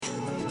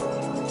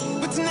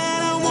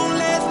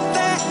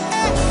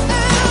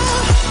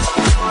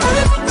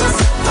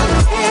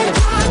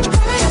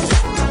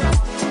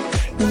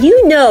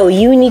know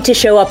you need to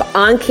show up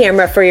on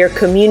camera for your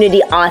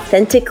community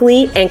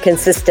authentically and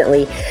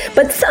consistently,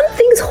 but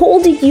something's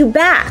holding you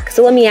back.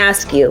 So let me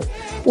ask you,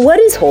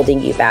 what is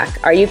holding you back?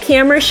 Are you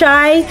camera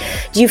shy?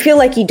 Do you feel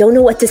like you don't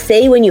know what to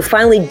say when you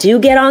finally do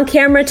get on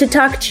camera to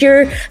talk to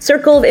your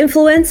circle of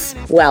influence?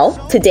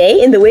 Well,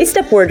 today in the Waist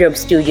Up Wardrobe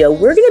studio,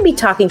 we're going to be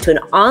talking to an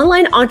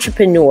online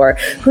entrepreneur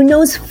who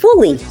knows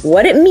fully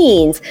what it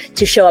means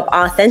to show up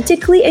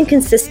authentically and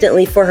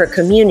consistently for her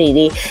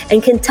community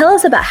and can tell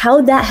us about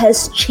how that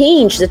has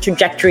changed the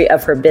trajectory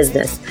of her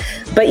business.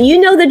 But you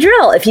know the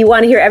drill. If you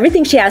want to hear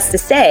everything she has to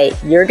say,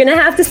 you're going to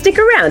have to stick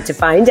around to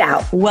find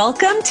out.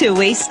 Welcome to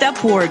Waist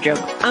Up Wardrobe.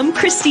 I'm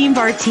Christine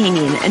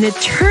Vartanian, an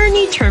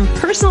attorney turned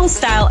personal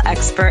style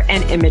expert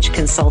and image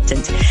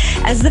consultant.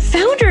 As the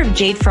founder of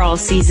Jade for All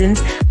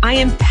Seasons, I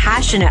am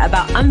passionate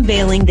about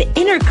unveiling the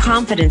inner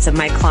confidence of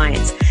my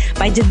clients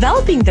by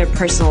developing their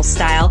personal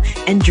style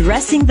and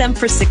dressing them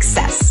for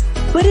success.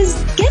 But is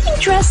getting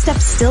dressed up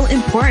still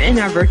important in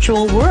our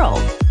virtual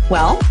world?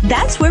 Well,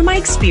 that's where my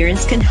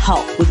experience can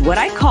help with what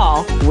I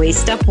call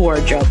Waist Up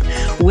Wardrobe.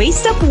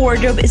 Waist Up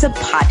Wardrobe is a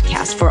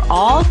podcast for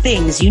all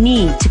things you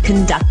need to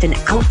conduct an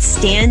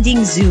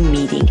outstanding Zoom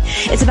meeting.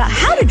 It's about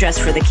how to dress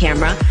for the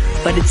camera,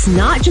 but it's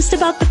not just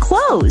about the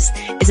clothes.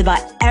 It's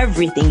about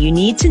everything you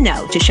need to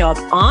know to show up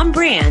on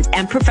brand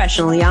and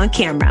professionally on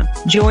camera.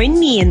 Join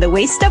me in the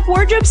Waist Up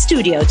Wardrobe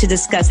studio to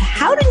discuss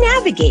how to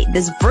navigate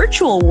this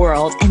virtual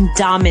world and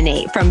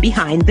dominate from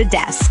behind the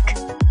desk.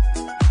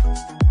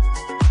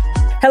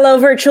 Hello,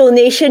 Virtual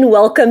Nation.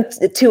 Welcome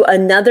to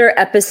another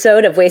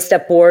episode of Waist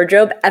Up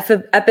Wardrobe,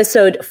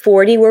 episode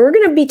 40, where we're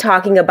going to be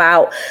talking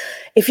about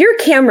if you're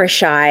camera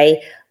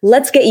shy,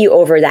 let's get you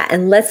over that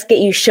and let's get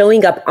you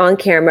showing up on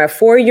camera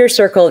for your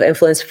circle of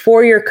influence,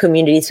 for your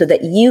community so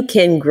that you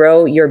can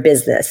grow your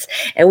business.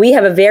 And we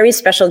have a very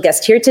special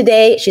guest here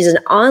today. She's an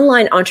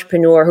online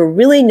entrepreneur who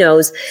really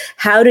knows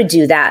how to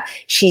do that.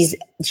 She's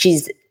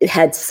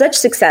had such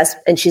success,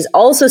 and she's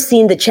also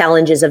seen the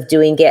challenges of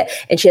doing it,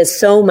 and she has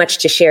so much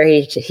to share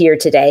here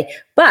today.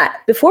 But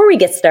before we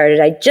get started,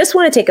 I just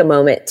want to take a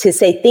moment to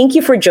say thank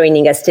you for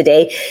joining us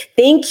today.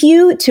 Thank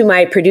you to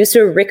my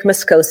producer, Rick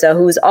Moscoso,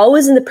 who's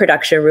always in the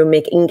production room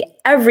making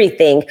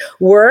everything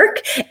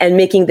work and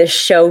making this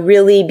show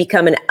really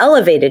become an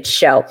elevated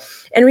show.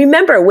 And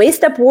remember,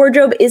 Waist Up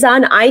Wardrobe is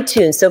on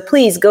iTunes, so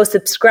please go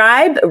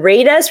subscribe,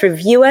 rate us,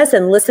 review us,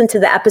 and listen to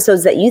the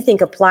episodes that you think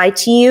apply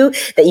to you,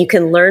 that you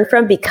can learn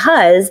from,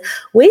 because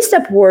Waist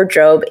Up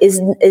Wardrobe is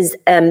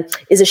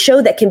a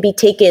show that can be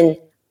taken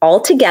all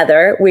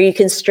together, where you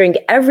can string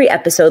every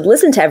episode,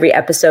 listen to every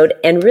episode,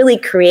 and really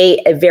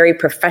create a very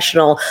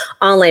professional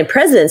online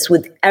presence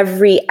with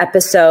every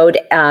episode,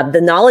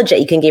 the knowledge that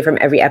you can gain from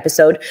every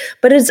episode.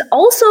 But it's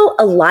also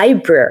a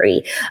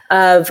library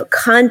of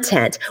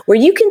content where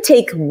you can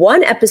take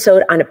one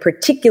episode on a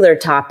particular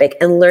topic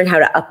and learn how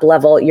to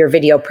up-level your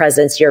video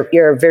presence,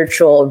 your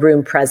virtual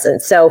room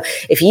presence. So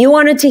if you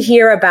wanted to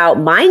hear about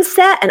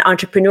mindset and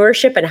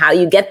entrepreneurship and how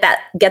you get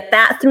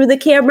that through the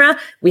camera,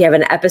 we have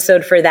an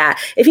episode for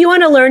that. If you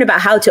want to learn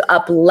about how to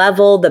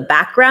up-level the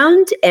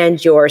background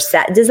and your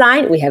set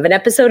design, we have an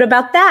episode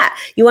about that.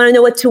 You want to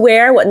know what to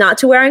wear, what not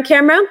to wear on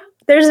camera?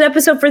 There's an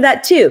episode for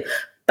that too.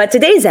 But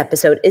today's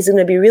episode is going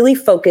to be really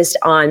focused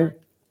on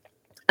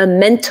a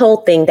mental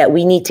thing that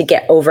we need to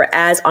get over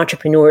as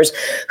entrepreneurs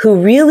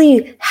who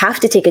really have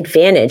to take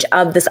advantage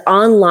of this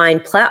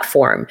online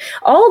platform,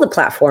 all the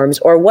platforms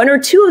or one or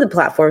two of the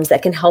platforms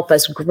that can help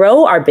us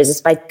grow our business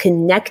by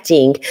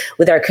connecting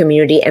with our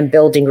community and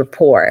building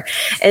rapport.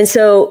 And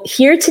so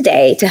here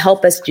today to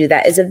help us do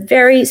that is a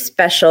very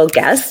special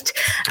guest.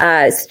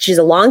 She's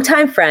a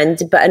longtime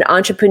friend, but an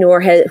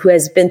entrepreneur who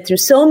has been through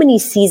so many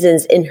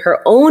seasons in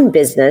her own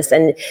business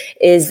and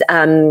is,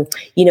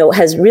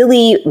 has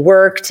really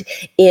worked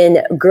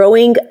in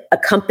growing a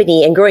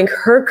company and growing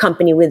her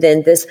company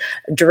within this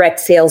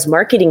direct sales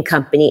marketing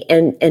company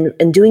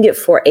and doing it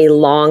for a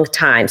long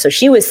time. So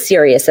she was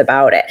serious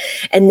about it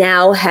and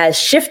now has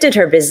shifted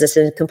her business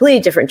in a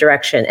completely different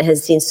direction and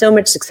has seen so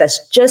much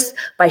success just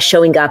by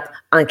showing up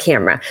on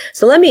camera.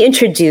 So let me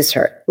introduce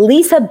her,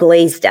 Lisa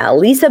Blaisdell.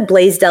 Lisa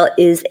Blaisdell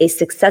is a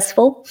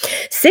successful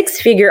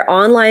six-figure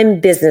online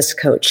business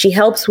coach. She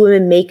helps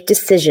women make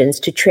decisions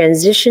to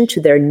transition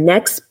to their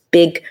next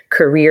big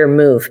career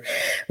move.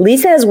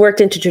 Lisa has worked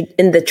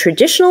in the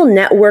traditional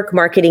network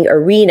marketing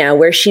arena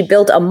where she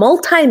built a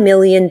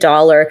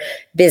multi-million-dollar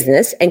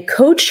business and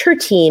coached her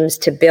teams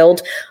to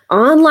build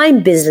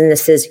online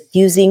businesses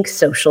using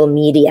social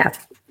media.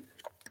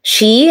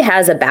 She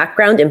has a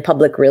background in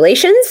public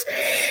relations,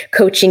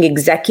 coaching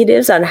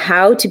executives on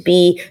how to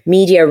be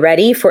media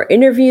ready for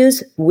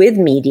interviews with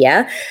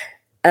media.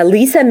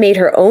 Lisa made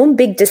her own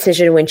big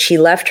decision when she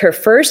left her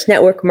first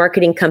network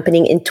marketing company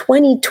in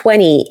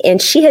 2020, and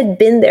she had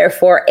been there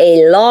for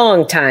a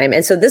long time.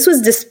 And so this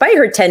was despite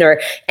her tenure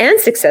and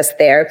success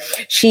there.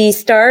 She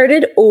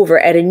started over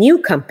at a new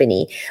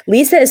company.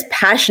 Lisa is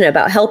passionate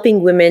about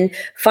helping women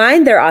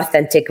find their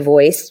authentic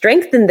voice,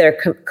 strengthen their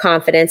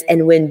confidence,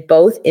 and win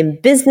both in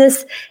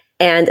business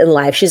and in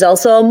life. She's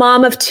also a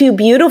mom of two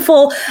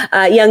beautiful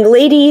young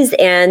ladies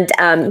and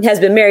has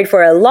been married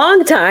for a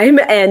long time.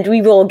 And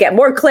we will get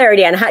more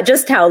clarity on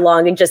just how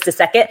long in just a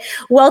second.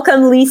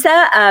 Welcome,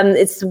 Lisa.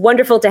 It's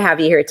wonderful to have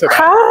you here today.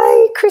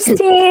 Hi,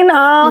 Christine.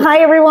 Hi,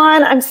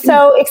 everyone. I'm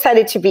so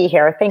excited to be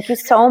here. Thank you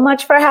so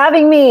much for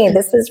having me.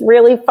 This is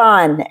really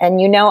fun.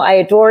 And I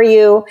adore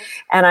you.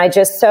 And I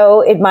just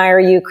so admire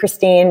you,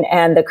 Christine,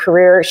 and the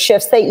career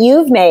shifts that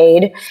you've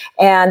made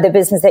and the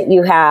business that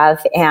you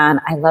have. And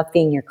I love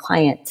being your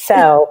client.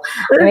 So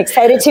I'm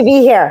excited to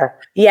be here.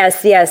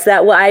 Yes.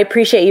 I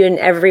appreciate you in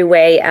every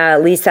way,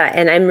 Lisa.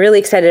 And I'm really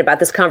excited about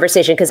this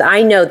conversation because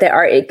I know there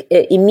are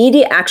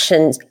immediate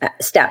action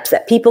steps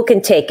that people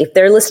can take if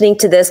they're listening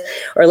to this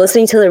or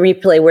listening to the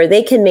replay where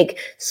they can make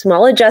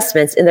small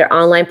adjustments in their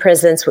online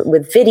presence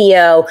with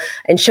video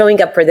and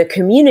showing up for the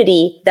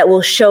community that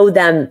will show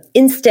them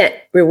instant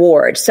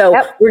reward. So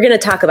We're going to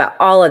talk about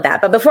all of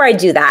that. But before I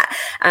do that,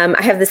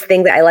 I have this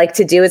thing that I like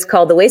to do. It's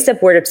called the Waist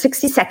Up Wardrobe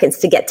 60 Seconds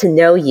to Get to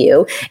Know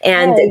You.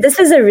 And this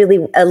is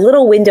a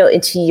little window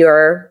into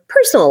your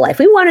personal life.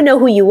 We want to know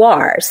who you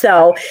are.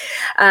 So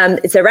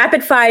it's a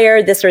rapid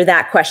fire, this or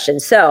that question.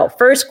 So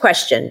first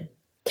question,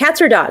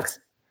 cats or dogs?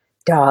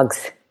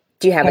 Dogs.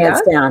 Do you have a dog?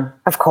 Hands down.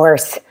 Of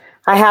course.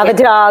 I have a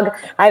dog.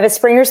 I have a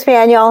Springer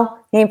Spaniel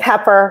named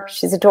Pepper.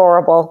 She's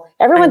adorable.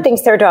 Everyone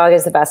thinks their dog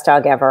is the best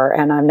dog ever,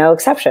 and I'm no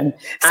exception.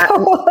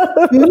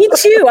 Me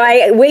too.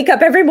 I wake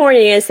up every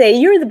morning and say,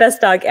 you're the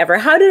best dog ever.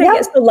 How did I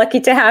get so lucky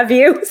to have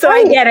you? So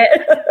I get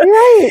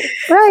it.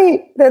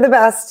 Right. They're the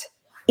best.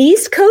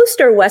 East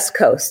Coast or West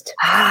Coast?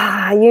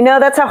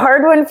 That's a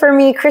hard one for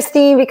me,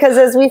 Christine, because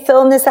as we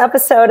film this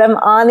episode, I'm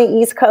on the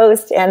East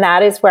Coast, and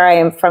that is where I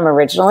am from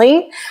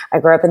originally. I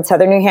grew up in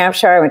Southern New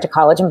Hampshire. I went to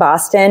college in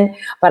Boston,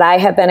 but I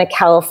have been a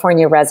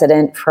California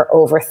resident for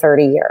over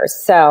 30 years.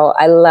 So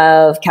I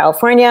love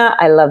California.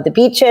 I love the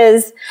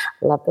beaches.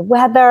 I love the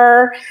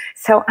weather.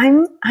 So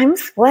I'm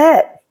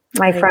split.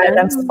 My friend,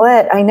 I'm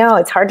split. I know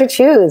it's hard to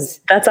choose.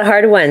 That's a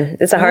hard one.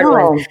 It's a hard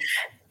one.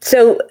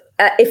 So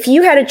if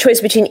you had a choice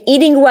between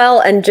eating well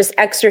and just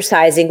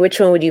exercising,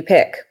 which one would you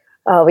pick?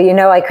 Oh,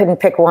 well, I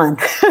couldn't pick one.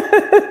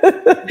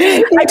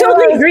 I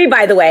totally agree,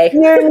 by the way. I'm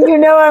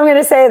going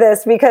to say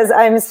this because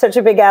I'm such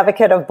a big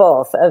advocate of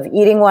both, of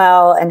eating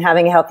well and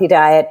having a healthy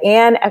diet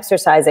and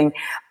exercising.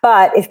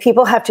 But if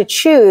people have to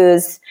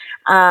choose,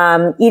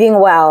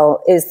 eating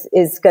well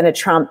is going to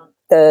trump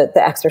the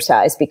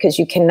exercise because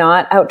you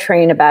cannot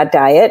outtrain a bad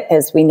diet,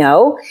 as we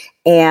know.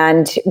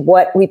 And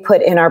what we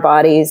put in our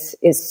bodies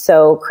is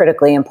so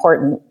critically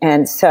important.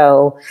 And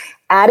so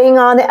adding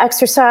on the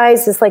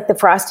exercise is like the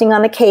frosting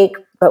on the cake,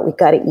 but we've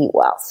got to eat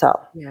well. So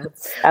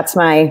that's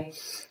my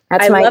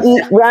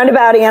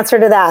roundabout answer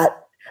to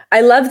that. I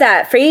love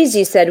that phrase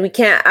you said.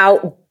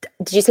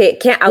 Did you say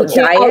it can't out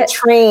diet?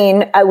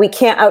 We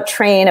can't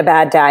outtrain a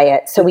bad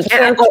diet. So we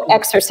can't out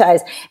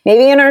exercise.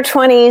 Maybe in our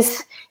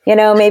 20s,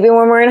 maybe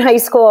when we're in high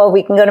school,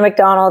 we can go to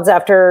McDonald's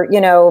after,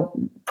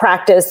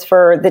 practice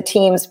for the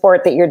team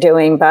sport that you're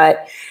doing.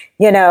 But,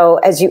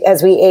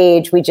 as we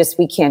age, we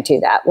can't do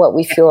that. What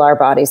we fuel our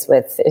bodies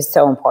with is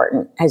so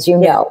important, as you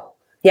know.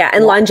 Yeah.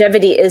 And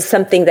longevity is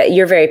something that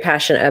you're very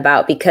passionate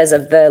about because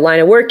of the line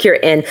of work you're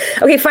in.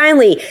 Okay.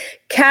 Finally,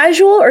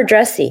 casual or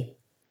dressy?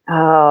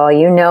 Oh,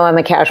 I'm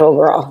a casual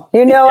girl. I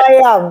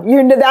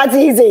am. That's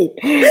easy.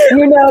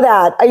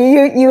 That.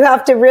 You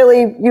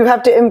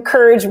have to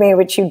encourage me,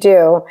 which you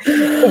do,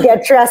 to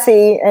get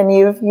dressy. And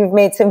you've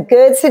made some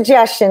good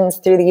suggestions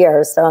through the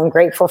years. So I'm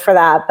grateful for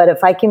that. But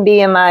if I can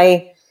be in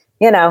my,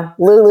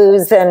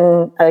 Lulus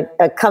and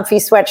a comfy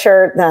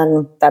sweatshirt,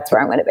 then that's where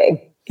I'm going to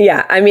be.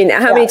 Yeah. I mean,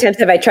 how many times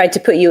have I tried to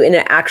put you in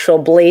an actual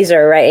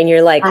blazer, right? And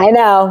you're like, I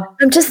know.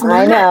 I'm just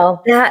not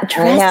that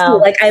dressy.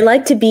 Like, I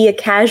like to be a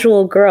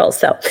casual girl.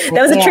 So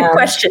that was a trick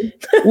question.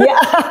 Yeah,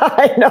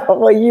 I know.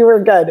 Well, you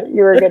were good.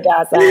 You were good to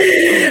ask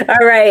that.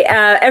 All right.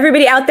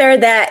 Everybody out there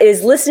that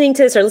is listening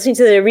to this or listening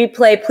to the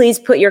replay, please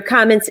put your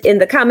comments in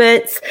the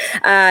comments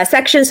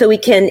section so we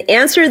can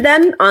answer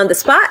them on the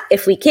spot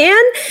if we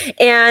can.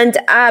 And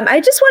I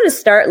just want to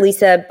start,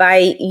 Lisa,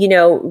 by,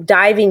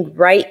 diving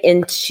right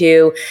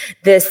into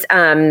this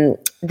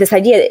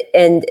idea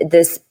and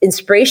this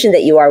inspiration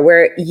that you are,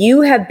 where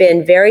you have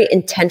been very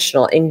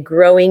intentional in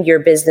growing your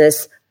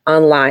business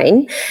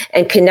online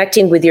and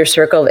connecting with your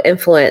circle of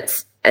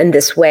influence in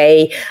this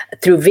way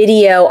through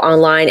video,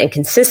 online, and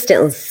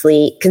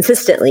consistently.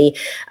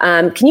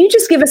 Can you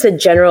just give us a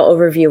general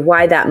overview of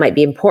why that might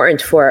be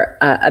important for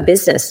a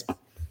business?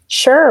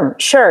 Sure.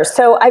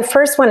 So I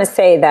first want to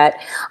say that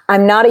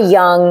I'm not a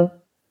young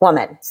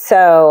woman.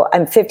 So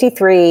I'm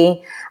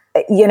 53.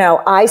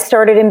 I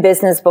started in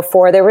business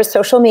before there was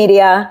social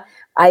media.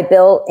 I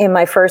built in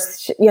my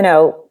first,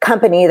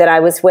 company that I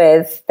was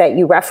with that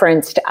you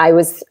referenced. I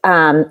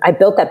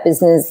built that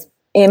business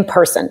in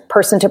person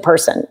to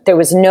person. There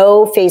was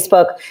no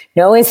Facebook,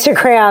 no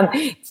Instagram.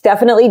 It's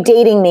definitely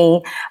dating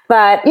me.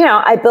 But,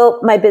 I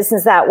built my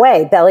business that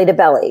way, belly to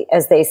belly,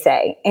 as they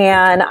say.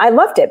 And I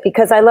loved it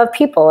because I love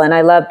people and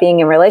I love being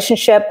in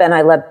relationship and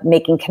I love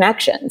making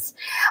connections.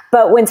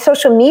 But when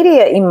social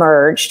media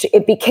emerged,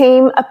 it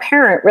became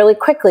apparent really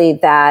quickly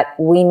that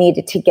we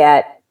needed to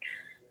get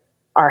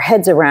our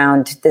heads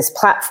around this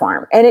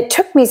platform. And it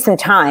took me some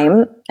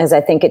time, as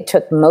I think it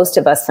took most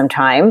of us some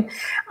time,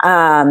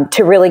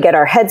 to really get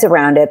our heads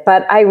around it.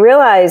 But I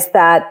realized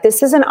that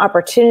this is an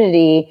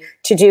opportunity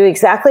to do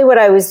exactly what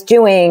I was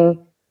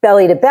doing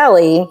belly to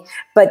belly,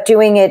 but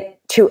doing it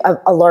to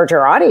a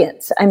larger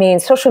audience. I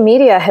mean, social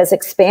media has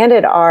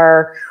expanded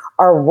our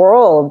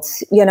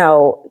worlds,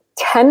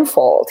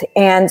 tenfold.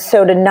 And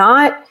so to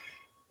not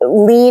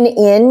lean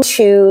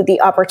into the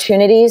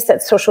opportunities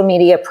that social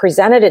media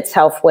presented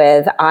itself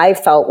with, I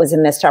felt was a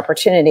missed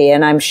opportunity.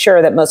 And I'm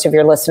sure that most of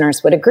your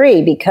listeners would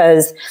agree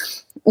because,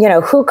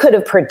 who could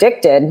have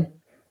predicted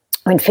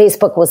when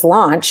Facebook was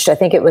launched? I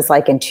think it was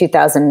like in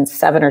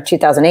 2007 or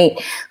 2008.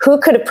 Who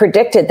could have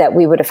predicted that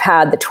we would have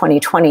had the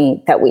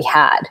 2020 that we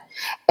had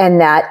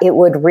and that it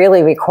would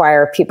really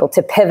require people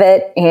to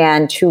pivot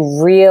and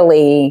to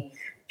really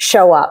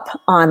show up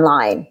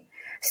online?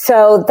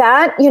 So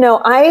that,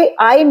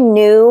 I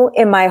knew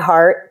in my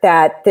heart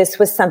that this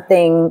was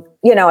something,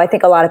 I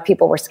think a lot of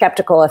people were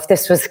skeptical if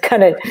this was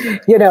going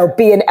to,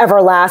 be an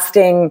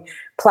everlasting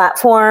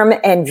platform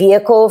and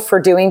vehicle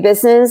for doing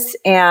business.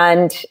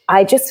 And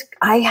I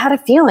had a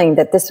feeling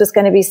that this was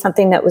going to be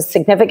something that was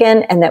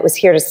significant and that was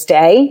here to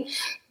stay.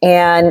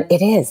 And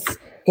it is.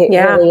 It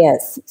really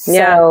is.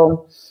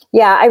 So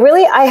yeah,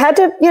 I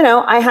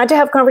had to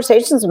have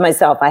conversations with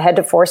myself. I had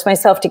to force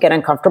myself to get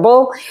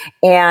uncomfortable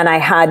and I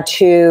had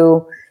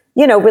to,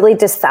 really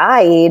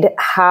decide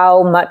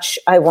how much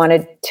I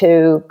wanted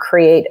to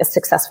create a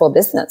successful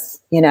business.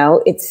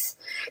 It's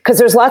because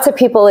there's lots of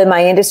people in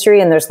my industry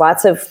and there's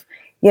lots of,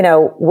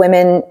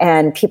 women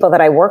and people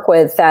that I work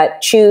with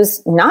that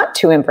choose not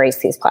to embrace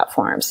these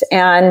platforms.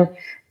 And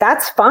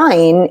that's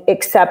fine,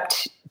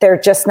 except they're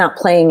just not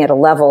playing at a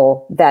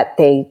level that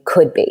they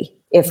could be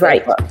if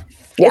they were.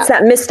 Yeah. It's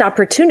that missed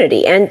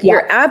opportunity. And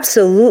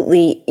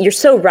you're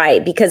so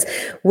right. Because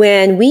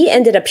when we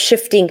ended up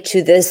shifting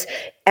to this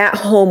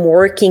at-home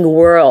working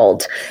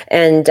world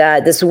and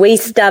this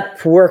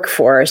waist-up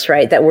workforce,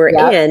 right, that we're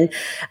in,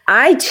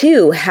 I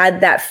too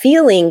had that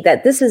feeling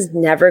that this is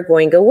never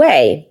going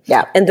away.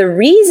 Yeah. And the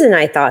reason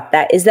I thought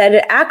that is that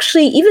it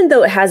actually, even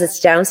though it has its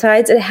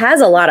downsides, it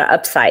has a lot of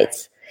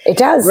upsides. It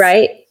does.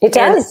 Right? It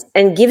does.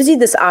 And gives you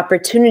this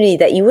opportunity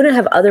that you wouldn't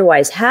have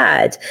otherwise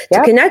had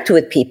to connect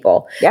with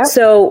people. Yeah.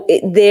 So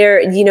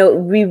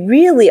we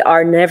really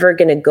are never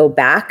going to go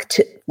back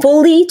to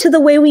fully to the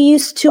way we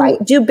used to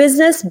do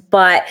business.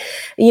 But,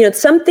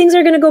 some things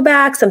are going to go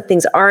back, some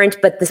things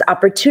aren't. But this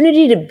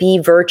opportunity to be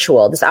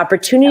virtual, this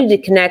opportunity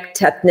to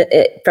connect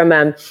from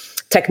a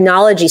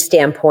technology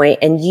standpoint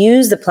and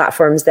use the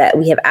platforms that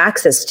we have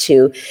access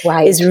to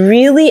is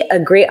really a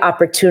great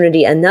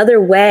opportunity, another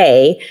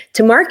way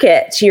to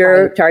market to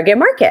your target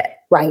market.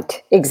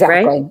 Right.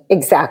 Exactly. Right?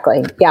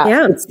 Exactly.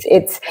 Yeah.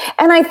 It's,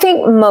 and I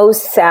think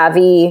most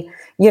savvy,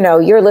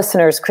 your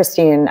listeners,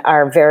 Christine,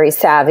 are very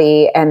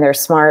savvy and they're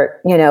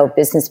smart,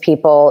 business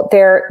people.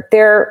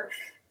 They're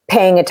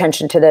paying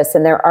attention to this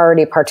and they're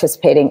already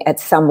participating at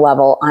some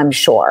level, I'm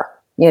sure.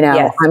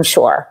 I'm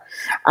sure.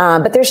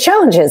 But there's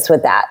challenges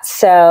with that.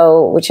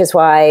 So, which is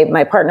why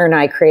my partner and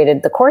I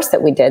created the course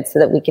that we did so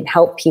that we can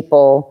help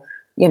people,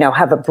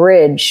 have a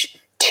bridge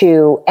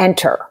to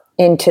enter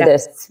into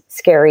this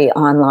scary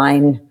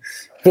online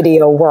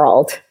video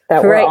world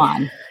that we're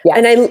on.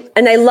 Yes.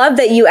 And I love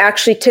that you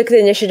actually took the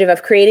initiative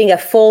of creating a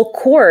full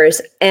course.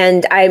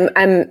 And I'm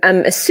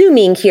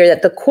assuming here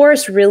that the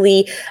course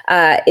really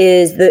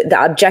is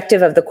the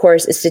objective of the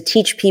course is to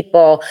teach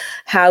people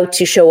how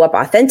to show up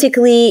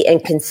authentically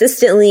and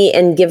consistently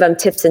and give them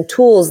tips and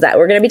tools that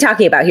we're going to be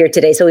talking about here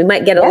today. So we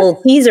might get a little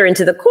teaser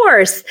into the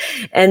course,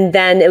 and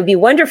then it would be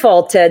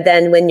wonderful to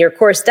then when your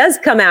course does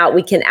come out,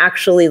 we can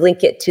actually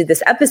link it to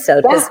this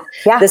episode.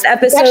 This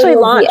episode it's actually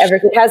launched.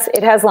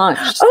 It has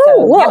launched. Oh,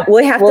 so, well,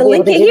 we'll have to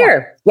link it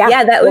here.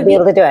 That would be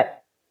able to do it.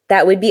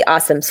 That would be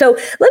awesome. So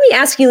let me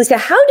ask you, Lisa,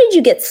 how did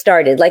you get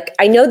started? Like,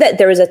 I know that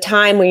there was a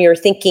time when you were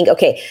thinking,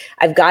 okay,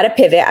 I've got to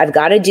pivot. I've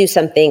got to do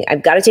something.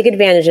 I've got to take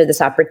advantage of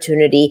this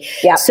opportunity.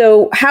 Yeah.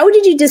 So how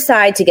did you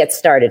decide to get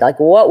started? Like,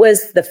 what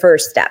was the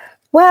first step?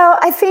 Well,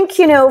 I think,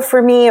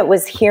 for me, it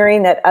was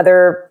hearing that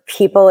other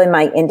people in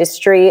my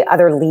industry,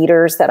 other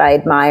leaders that I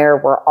admire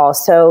were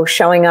also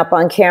showing up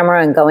on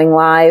camera and going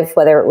live,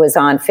 whether it was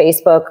on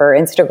Facebook or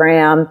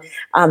Instagram.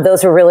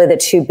 Those were really the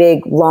two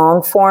big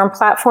long form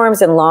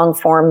platforms, and long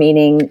form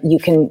meaning you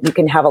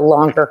can have a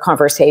longer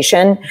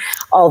conversation.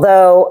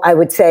 Although I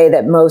would say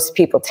that most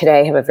people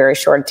today have a very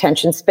short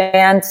attention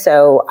span.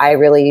 So I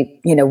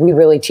really, we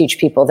really teach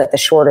people that the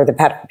shorter the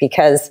better,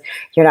 because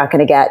you're not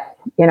going to get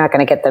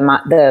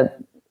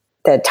the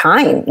the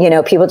time.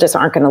 People just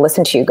aren't going to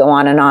listen to you go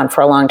on and on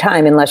for a long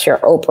time unless you're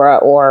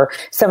Oprah or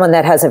someone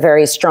that has a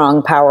very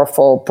strong,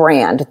 powerful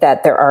brand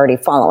that they're already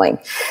following.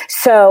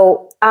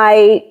 So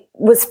I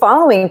was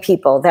following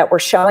people that were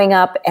showing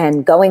up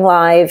and going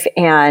live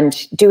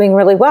and doing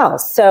really well.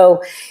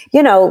 So,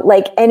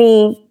 like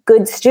any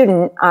good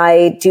student,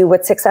 I do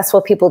what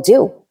successful people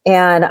do.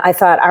 And I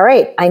thought, all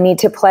right, I need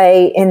to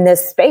play in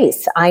this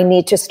space. I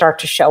need to start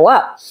to show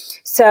up.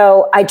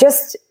 So I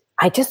just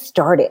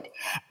started.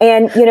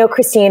 And,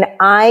 Christine,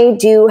 I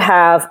do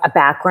have a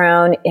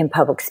background in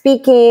public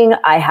speaking.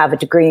 I have a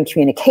degree in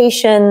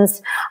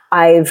communications.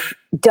 I've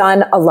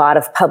done a lot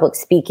of public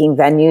speaking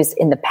venues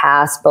in the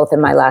past, both in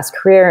my last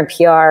career in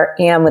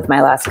PR and with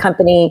my last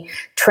company,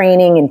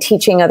 training and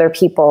teaching other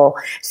people.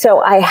 So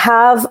I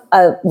have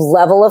a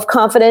level of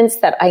confidence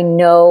that I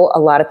know a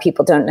lot of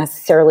people don't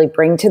necessarily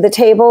bring to the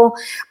table.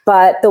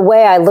 But the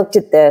way I looked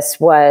at this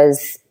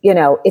was,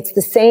 it's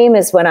the same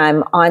as when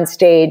I'm on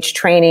stage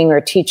training or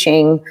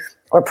teaching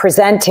or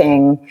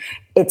presenting.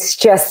 It's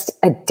just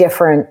a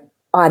different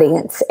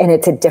audience and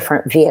it's a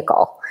different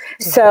vehicle.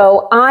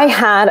 So I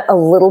had a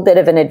little bit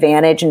of an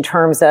advantage in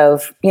terms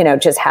of,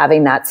 just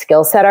having that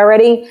skill set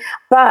already.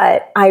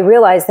 But I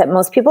realized that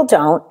most people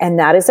don't, and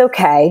that is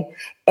okay.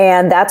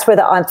 And that's where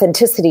the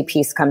authenticity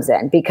piece comes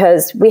in,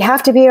 because we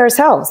have to be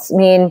ourselves. I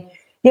mean,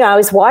 I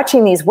was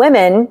watching these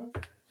women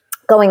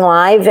going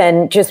live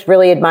and just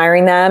really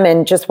admiring them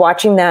and just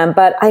watching them.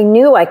 But I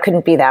knew I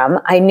couldn't be them.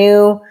 I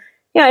knew,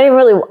 I didn't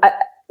really,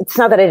 it's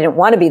not that I didn't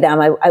want to be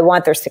them. I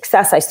want their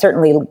success. I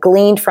certainly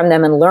gleaned from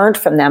them and learned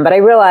from them. But I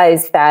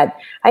realized that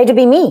I had to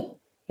be me.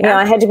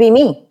 I had to be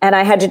me, and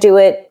I had to do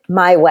it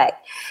my way.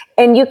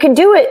 And you can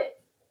do it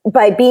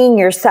by being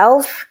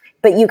yourself,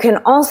 but you can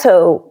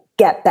also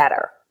get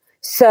better.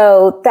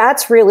 So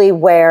that's really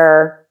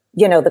where,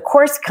 the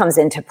course comes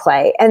into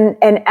play. And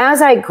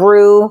as I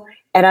grew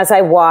and as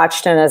I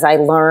watched and as I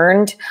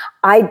learned,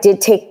 I did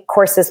take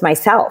courses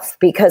myself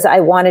because I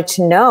wanted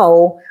to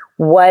know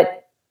what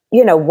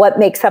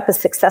makes up a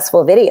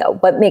successful video?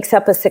 What makes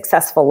up a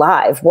successful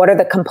live? What are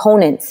the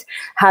components?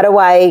 How do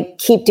I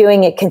keep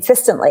doing it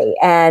consistently?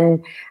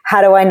 And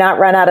how do I not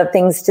run out of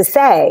things to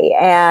say?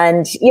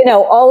 And,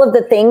 all of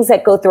the things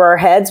that go through our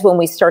heads when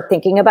we start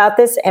thinking about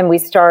this and we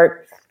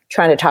start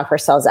trying to talk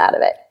ourselves out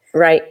of it.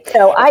 Right.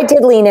 So I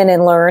did lean in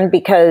and learn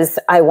because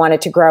I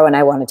wanted to grow and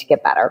I wanted to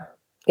get better.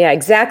 Yeah,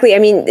 exactly. I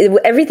mean,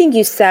 everything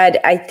you said,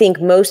 I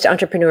think most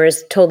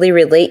entrepreneurs totally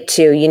relate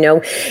to,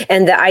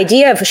 and the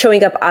idea of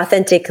showing up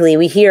authentically,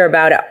 we hear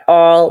about it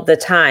all the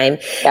time.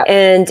 Yep.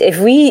 And if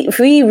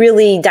we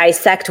really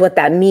dissect what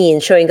that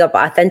means, showing up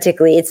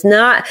authentically, it's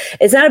not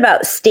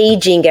about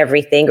staging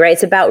everything, right?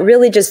 It's about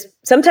really just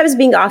sometimes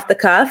being off the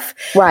cuff.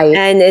 Right.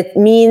 And it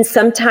means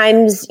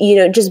sometimes,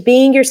 just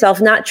being yourself,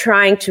 not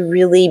trying to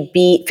really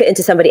fit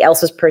into somebody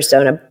else's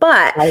persona.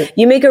 But right.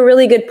 You make a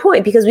really good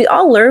point, because we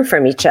all learn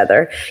from each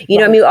other.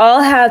 Right. We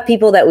all have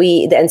people that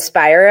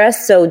inspire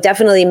us. So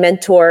definitely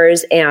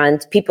mentors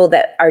and people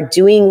that are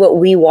doing what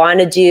we want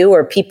to do,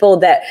 or people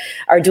that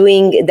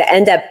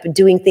end up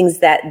doing things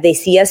that they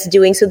see us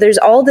doing. So there's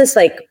all this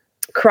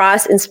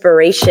cross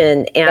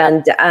inspiration,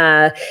 and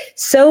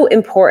so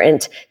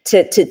important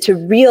to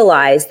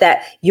realize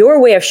that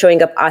your way of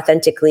showing up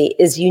authentically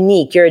is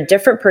unique. You're a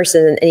different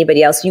person than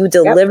anybody else. You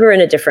deliver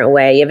in a different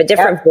way. You have a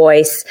different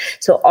voice.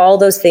 So all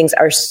those things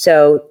are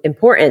so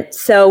important.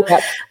 So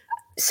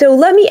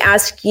let me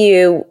ask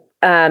you,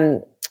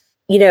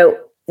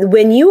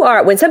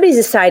 when somebody's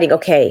deciding,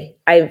 okay,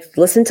 I've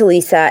listened to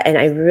Lisa and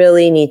I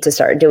really need to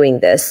start doing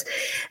this.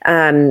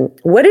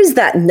 What is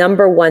that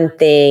number one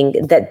thing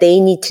that they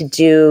need to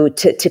do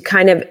to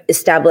kind of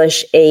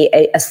establish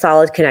a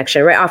solid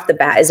connection right off the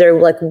bat? Is there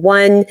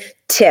one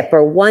tip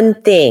or one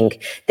thing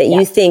that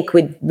you think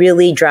would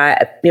really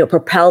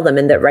propel them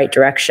in the right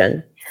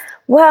direction?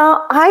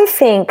 Well, I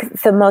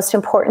think the most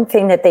important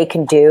thing that they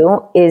can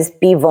do is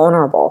be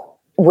vulnerable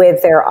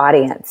with their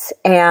audience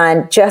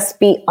and just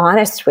be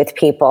honest with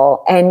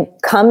people and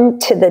come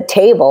to the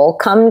table,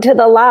 come to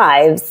the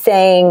live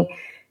saying,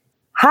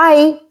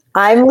 hi,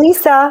 I'm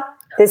Lisa.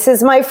 This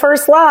is my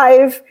first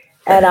live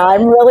and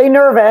I'm really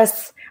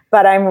nervous,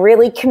 but I'm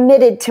really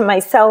committed to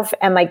myself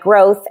and my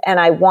growth. And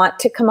I want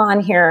to come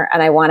on here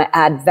and I want to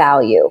add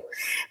value.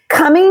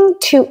 Coming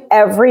to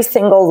every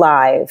single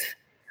live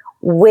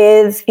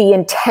with the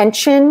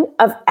intention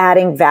of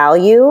adding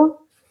value.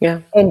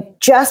 Yeah. And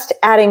just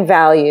adding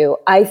value,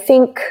 I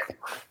think,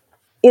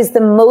 is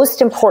the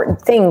most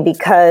important thing,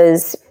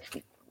 because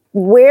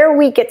where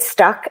we get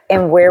stuck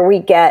and where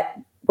we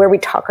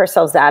talk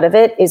ourselves out of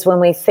it is when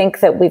we think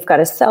that we've got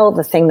to sell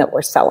the thing that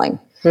we're selling.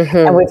 Mm-hmm.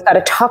 And we've got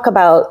to talk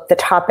about the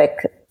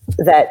topic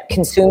that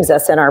consumes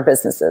us in our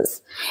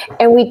businesses.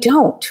 And we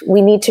don't.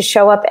 We need to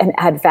show up and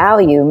add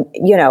value.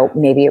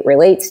 Maybe it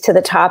relates to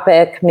the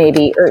topic,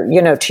 maybe, or,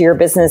 to your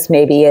business,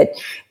 maybe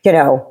it,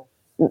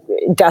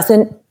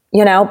 doesn't.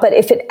 But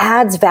if it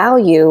adds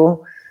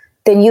value,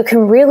 then you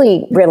can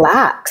really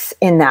relax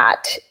in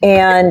that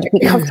and be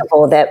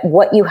comfortable that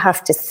what you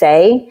have to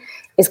say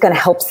is going to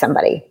help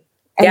somebody.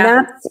 And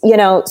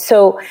that's,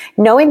 so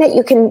knowing that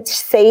you can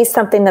say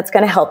something that's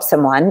going to help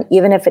someone,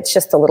 even if it's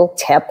just a little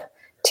tip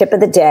of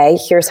the day.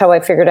 Here's how I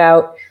figured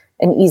out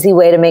an easy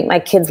way to make my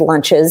kids'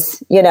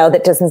 lunches,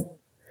 that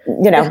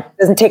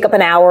doesn't take up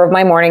an hour of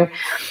my morning,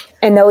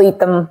 and they'll eat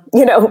them,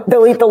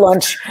 they'll eat the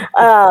lunch.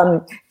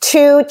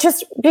 To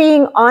just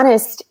being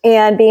honest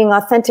and being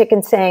authentic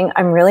and saying,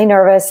 I'm really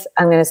nervous.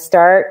 I'm going to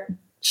start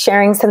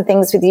sharing some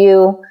things with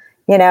you.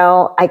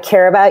 I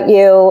care about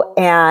you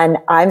and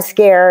I'm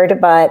scared,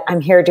 but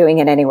I'm here doing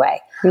it anyway.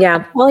 Yeah.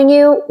 I'm telling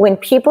you, when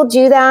people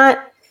do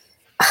that,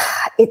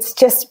 it's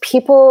just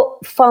people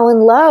fall in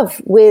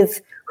love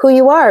with who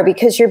you are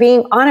because you're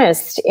being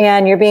honest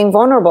and you're being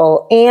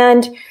vulnerable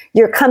and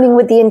you're coming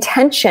with the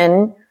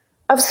intention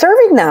of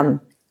serving them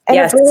and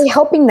of really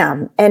helping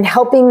them and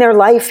helping their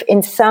life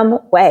in some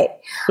way.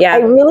 Yeah. I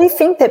really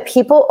think that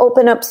people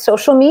open up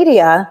social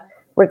media,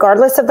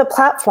 regardless of the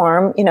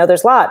platform,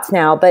 there's lots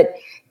now, but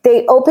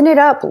they open it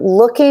up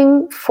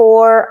looking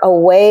for a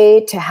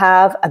way to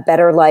have a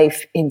better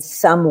life in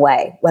some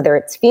way, whether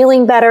it's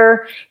feeling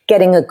better,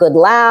 getting a good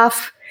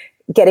laugh,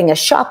 getting a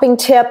shopping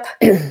tip,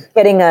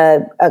 getting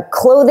a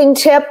clothing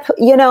tip,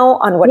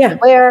 on what to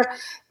wear.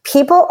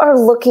 People are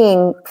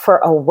looking for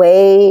a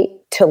way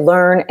to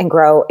learn and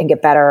grow and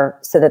get better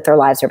so that their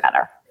lives are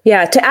better.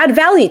 Yeah, to add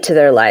value to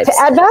their lives. To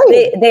add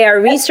value. They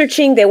are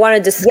researching. They want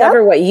to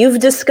discover what you've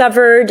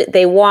discovered.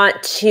 They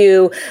want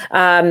to,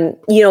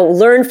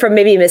 learn from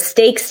maybe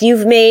mistakes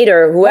you've made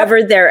or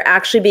whoever they're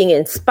actually being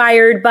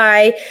inspired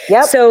by.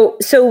 Yep.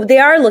 So they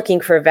are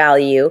looking for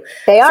value.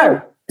 They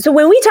are. So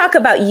when we talk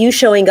about you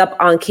showing up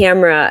on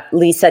camera,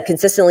 Lisa,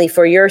 consistently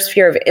for your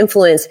sphere of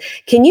influence,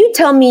 can you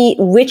tell me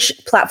which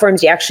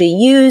platforms you actually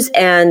use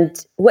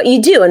and what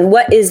you do and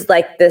what is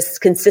like this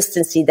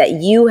consistency that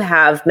you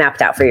have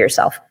mapped out for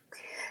yourself?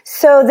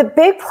 So the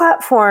big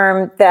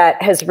platform that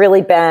has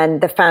really been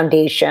the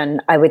foundation,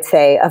 I would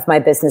say, of my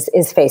business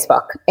is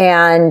Facebook.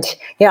 And,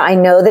 I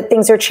know that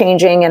things are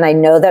changing and I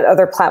know that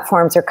other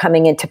platforms are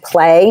coming into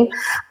play.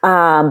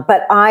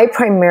 But I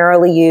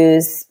primarily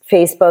use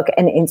Facebook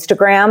and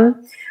Instagram.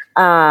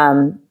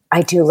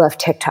 I do love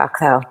TikTok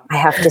though, I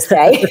have to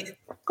say.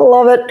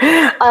 Love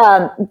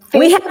it.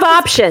 We have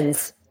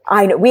options.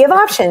 I know we have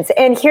options.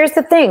 And here's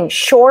the thing,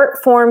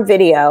 short form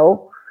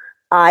video,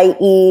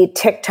 i.e.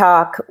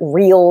 TikTok,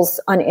 Reels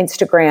on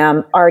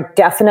Instagram are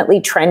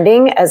definitely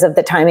trending as of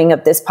the timing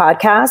of this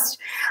podcast.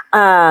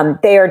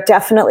 They are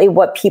definitely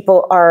what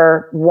people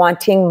are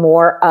wanting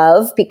more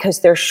of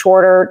because they're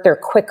shorter, they're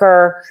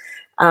quicker.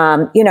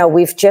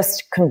 We've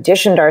just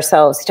conditioned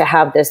ourselves to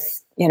have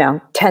this,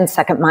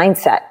 10-second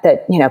mindset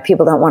that,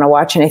 people don't want to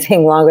watch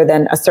anything longer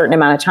than a certain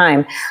amount of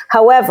time.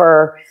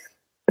 However,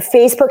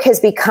 Facebook has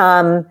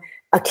become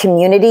a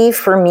community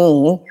for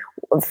me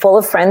full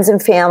of friends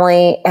and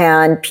family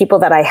and people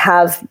that I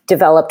have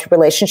developed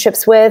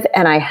relationships with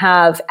and I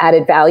have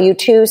added value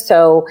to.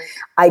 So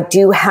I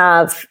do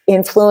have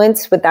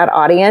influence with that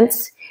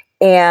audience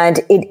and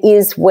it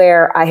is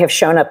where I have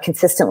shown up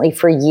consistently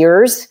for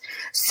years.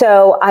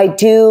 So I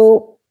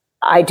do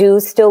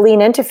still lean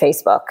into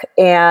Facebook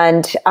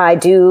and I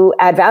do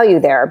add value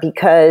there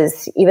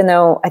because even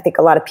though I think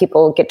a lot of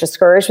people get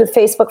discouraged with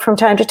Facebook from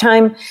time to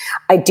time,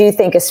 I do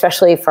think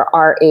especially for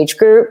our age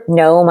group,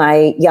 no,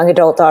 my young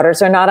adult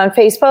daughters are not on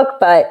Facebook,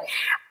 but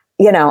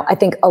I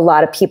think a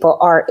lot of people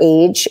our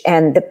age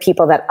and the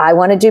people that I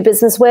want to do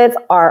business with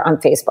are on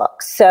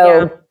Facebook.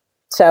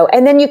 So,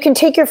 and then you can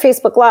take your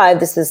Facebook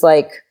Live. This is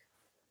like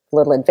a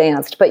little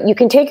advanced, but you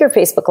can take your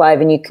Facebook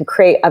Live and you can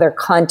create other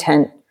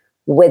content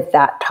with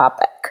that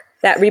topic.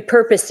 That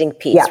repurposing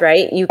piece,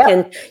 right? You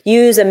can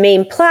use a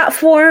main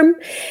platform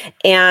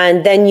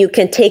and then you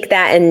can take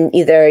that and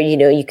either,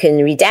 you can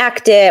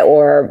redact it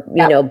or,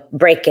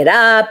 break it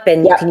up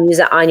and you can use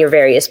it on your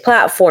various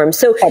platforms.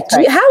 So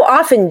how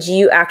often do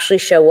you actually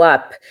show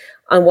up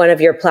on one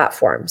of your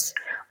platforms?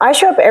 I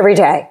show up every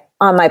day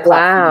on my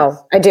platform.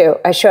 Wow. I do.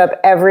 I show up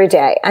every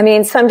day. I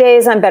mean, some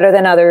days I'm better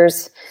than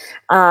others.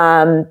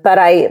 But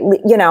I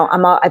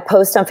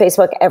post on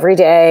Facebook every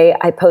day.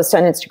 I post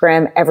on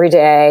Instagram every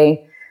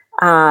day.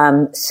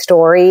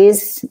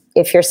 Stories.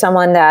 If you're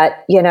someone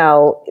that,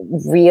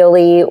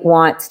 really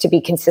wants to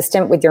be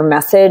consistent with your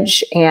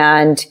message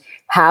and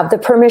have the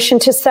permission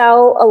to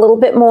sell a little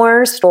bit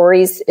more,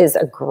 stories is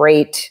a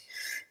great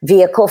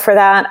vehicle for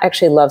that. I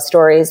actually love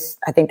stories.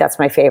 I think that's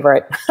my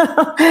favorite.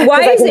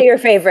 Why is it your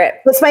favorite?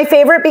 It's my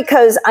favorite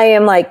because I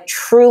am like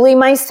truly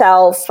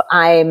myself.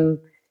 I'm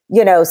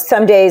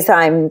some days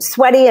I'm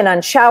sweaty and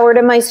unshowered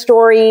in my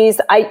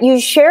stories.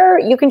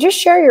 You can just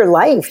share your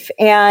life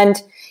and,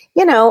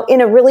 in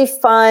a really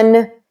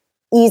fun,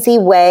 easy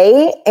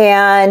way.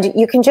 And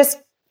you can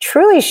just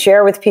truly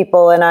share with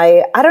people. And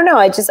I don't know,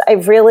 I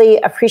really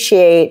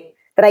appreciate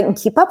that I can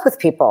keep up with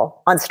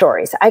people on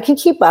stories. I can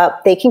keep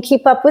up. They can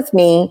keep up with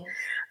me.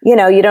 You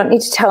don't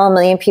need to tell a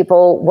million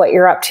people what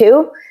you're up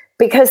to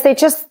because they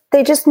just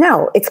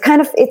know. It's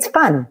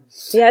fun.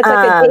 Yeah, it's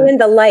like a day in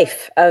the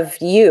life of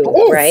you,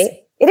 right?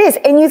 It is.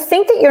 And you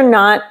think that you're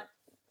not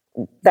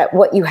that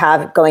what you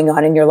have going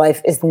on in your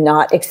life is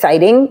not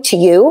exciting to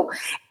you.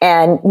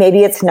 And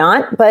maybe it's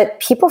not, but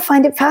people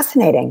find it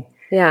fascinating.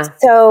 Yeah.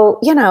 So,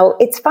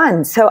 it's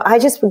fun. So I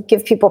just would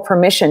give people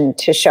permission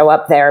to show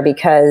up there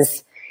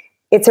because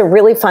it's a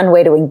really fun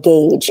way to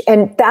engage.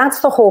 And that's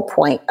the whole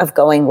point of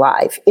going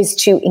live, is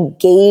to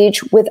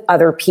engage with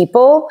other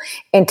people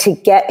and to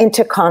get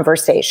into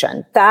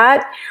conversation.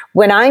 That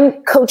when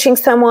I'm coaching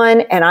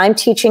someone and I'm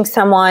teaching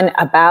someone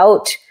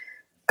about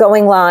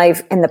going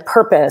live and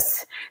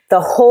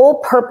the whole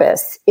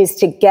purpose is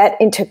to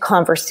get into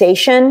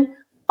conversation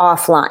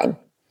offline.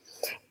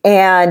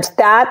 And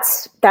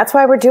that's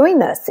why we're doing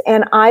this.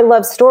 And I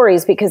love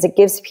stories because it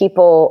gives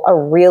people a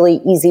really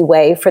easy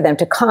way for them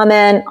to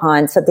comment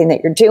on something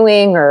that you're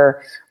doing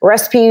or a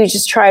recipe you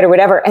just tried or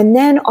whatever. And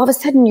then all of a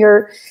sudden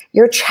you're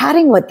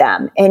chatting with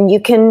them and you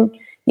can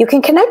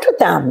connect with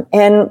them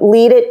and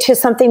lead it to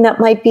something that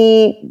might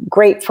be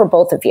great for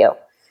both of you.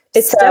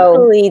 It's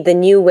definitely the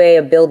new way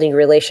of building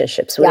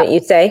relationships, wouldn't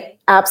you say?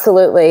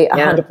 Absolutely,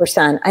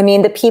 100%. I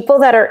mean, the people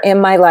that are in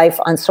my life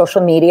on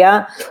social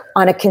media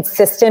on a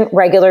consistent,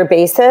 regular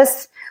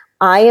basis,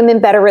 I am in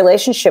better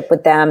relationship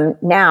with them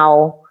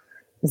now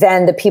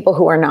than the people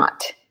who are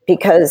not,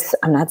 because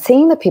I'm not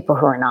seeing the people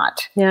who are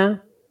not. Yeah.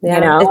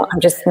 I'm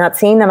just not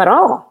seeing them at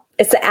all.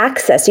 It's the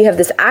access. You have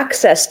this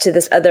access to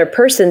this other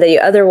person that you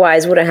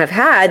otherwise wouldn't have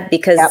had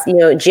because,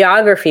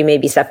 geography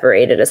maybe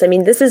separated us. I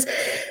mean, this is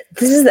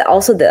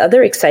also the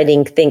other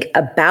exciting thing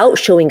about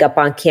showing up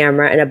on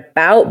camera and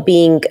about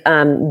being,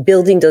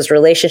 building those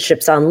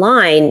relationships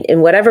online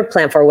in whatever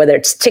platform, whether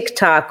it's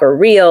TikTok or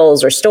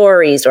Reels or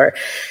Stories or,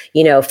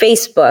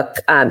 Facebook,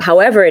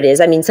 however it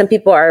is. I mean, some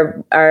people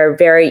are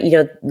very,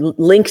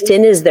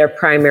 LinkedIn is their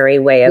primary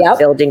way of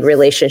building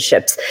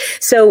relationships.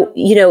 So,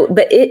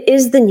 but it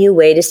is the new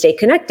way to stay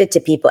connected to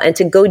people and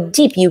to go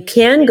deep. You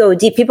can go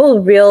deep.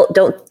 People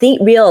don't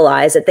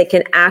realize that they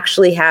can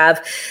actually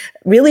have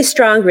really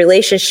strong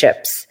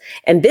relationships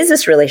and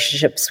business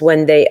relationships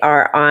when they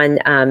are on,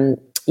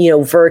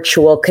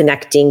 virtual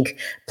connecting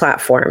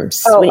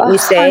platforms. Oh, Wouldn't you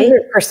say?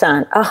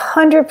 100%.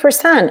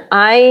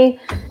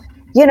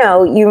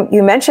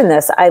 You mentioned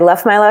this. I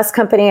left my last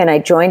company and I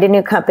joined a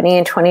new company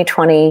in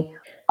 2020.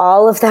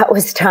 All of that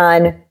was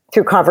done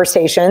through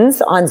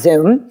conversations on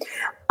Zoom.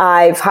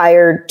 I've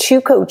hired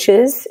 2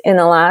 coaches in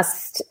the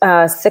last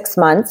 6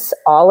 months.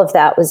 All of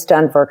that was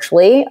done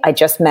virtually. I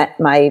just met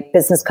my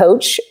business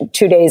coach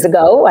 2 days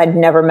ago. I'd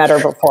never met her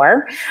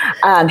before.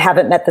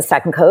 Haven't met the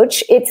second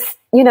coach. It's,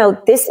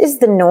 this is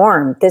the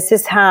norm. This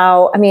is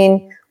how,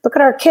 look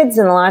at our kids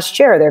in the last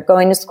year. They're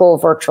going to school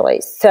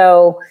virtually.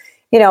 So,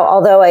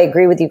 although I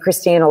agree with you,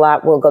 Christine, a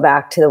lot will go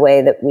back to the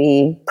way that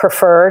we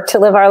prefer to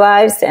live our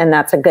lives, and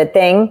that's a good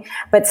thing.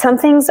 But some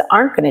things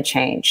aren't going to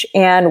change.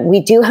 And we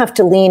do have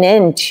to lean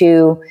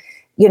into,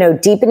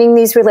 deepening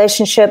these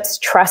relationships,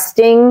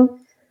 trusting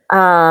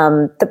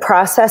the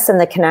process and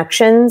the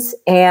connections,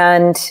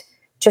 and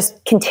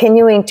just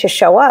continuing to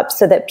show up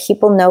so that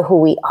people know who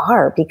we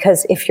are.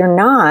 Because if you're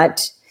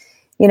not,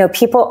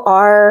 people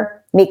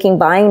are making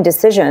buying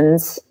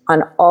decisions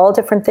on all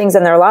different things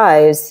in their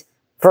lives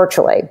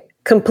virtually.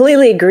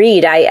 Completely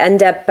agreed. I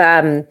end up,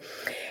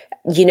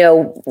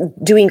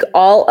 doing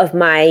all of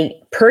my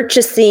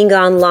purchasing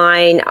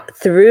online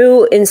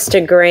through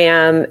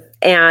Instagram,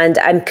 and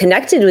I'm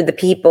connected with the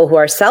people who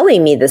are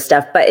selling me this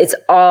stuff, but it's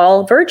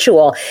all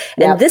virtual.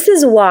 And this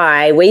is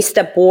why Waist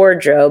Up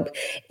Wardrobe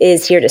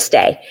is here to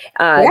stay.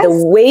 The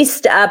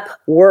Waist Up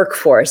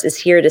workforce is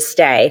here to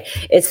stay.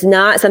 It's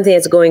not something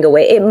that's going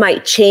away. It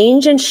might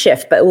change and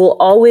shift, but we will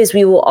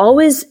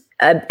always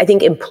I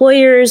think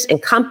employers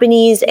and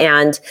companies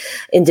and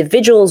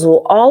individuals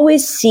will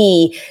always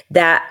see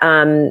that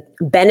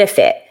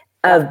benefit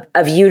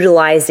of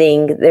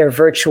utilizing their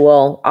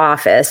virtual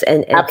office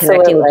and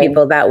connecting with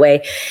people that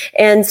way.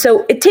 And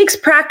so it takes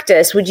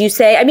practice, would you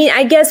say? I mean,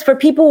 I guess for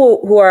people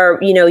who are,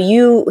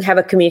 you have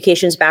a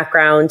communications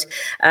background,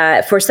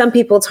 for some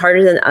people it's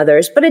harder than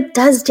others, but it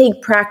does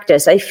take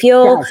practice. I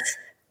feel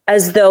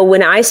as though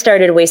when I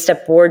started Waist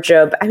Up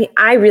Wardrobe,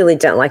 I really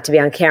didn't like to be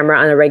on camera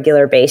on a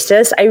regular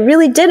basis. I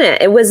really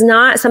didn't. It was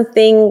not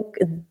something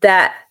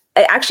that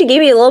it actually gave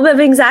me a little bit of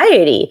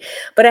anxiety.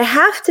 But I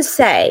have to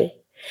say,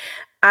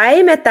 I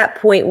am at that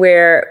point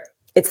where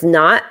it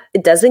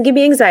doesn't give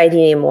me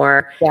anxiety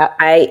anymore. Yep.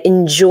 I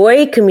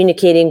enjoy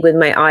communicating with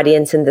my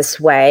audience in this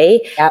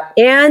way. Yep.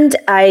 And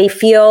I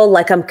feel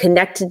like I'm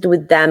connected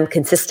with them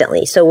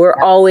consistently. So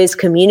we're always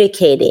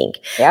communicating.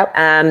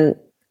 Yep.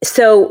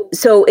 So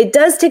it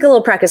does take a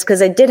little practice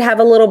because I did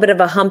have a little bit of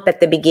a hump at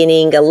the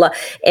beginning, but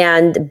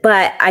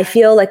I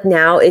feel like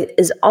now it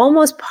is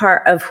almost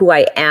part of who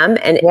I am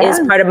and it is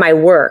part of my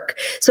work.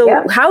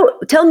 So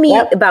tell me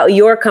about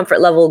your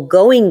comfort level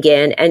going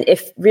in and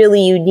if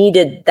really you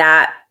needed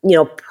that,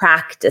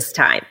 practice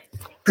time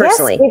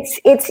personally. Yes,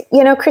 it's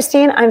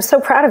Christine, I'm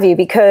so proud of you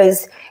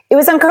because it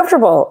was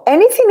uncomfortable.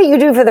 Anything that you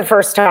do for the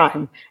first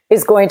time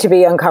is going to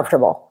be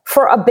uncomfortable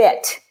for a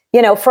bit,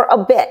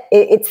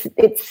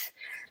 It's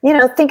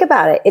think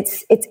about it.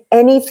 It's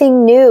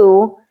anything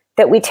new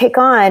that we take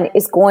on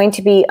is going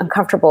to be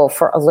uncomfortable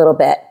for a little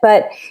bit.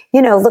 But,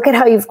 look at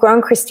how you've grown,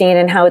 Christine,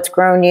 and how it's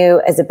grown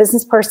you as a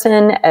business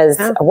person, as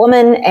a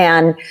woman.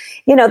 And,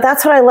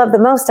 that's what I love the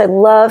most. I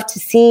love to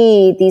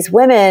see these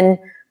women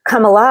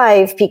come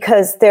alive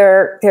because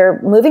they're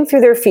moving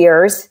through their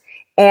fears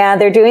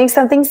and they're doing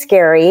something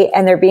scary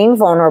and they're being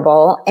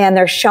vulnerable and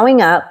they're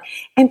showing up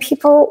and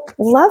people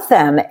love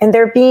them and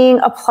they're being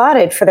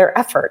applauded for their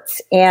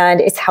efforts and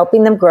it's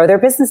helping them grow their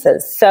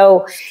businesses.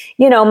 So,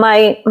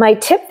 my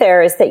tip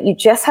there is that you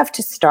just have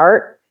to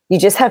start. You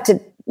just have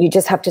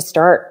to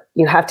start.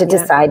 You have to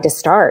decide to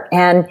start.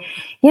 And,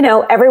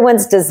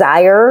 everyone's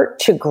desire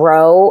to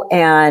grow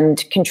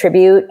and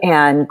contribute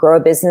and grow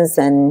a business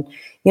and,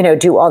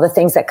 do all the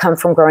things that come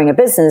from growing a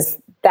business,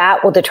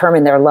 that will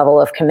determine their level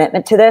of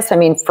commitment to this. I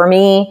mean, for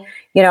me,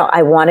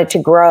 I wanted to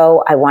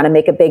grow. I want to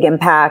make a big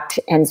impact.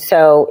 And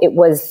so it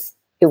was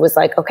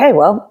like, okay,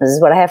 well, this is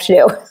what I have to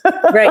do.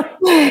 Right.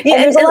 Yeah,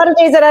 and there's a lot of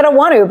days that I don't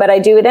want to, but I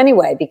do it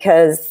anyway,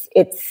 because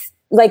it's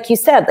like you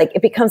said, like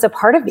it becomes a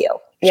part of you.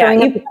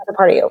 Showing up becomes a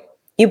part of you.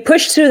 You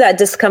push through that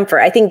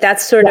discomfort. I think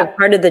that's sort of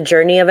part of the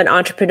journey of an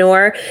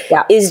entrepreneur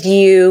is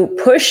you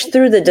push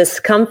through the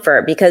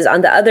discomfort, because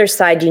on the other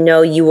side,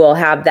 you will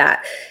have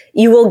that.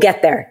 You will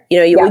get there.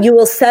 You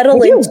will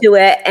settle into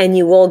it and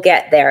you will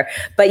get there.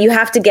 But you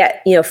have to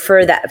get,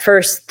 through that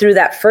first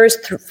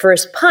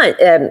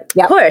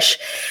push.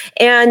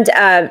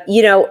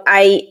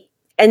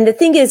 And the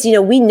thing is,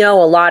 we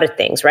know a lot of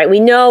things, right?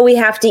 We know we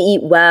have to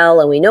eat well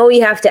and we know we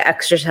have to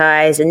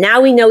exercise. And now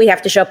we know we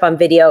have to show up on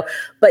video.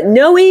 But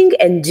knowing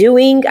and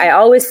doing, I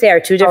always say, are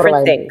two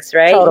different things,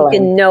 right? Totally.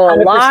 You can know a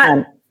 100%.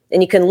 lot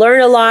and you can learn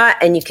a lot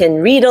and you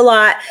can read a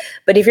lot.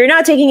 But if you're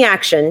not taking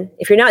action,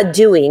 if you're not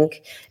doing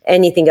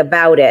anything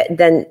about it,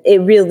 then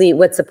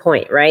what's the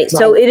point, right?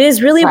 So it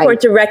is really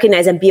important to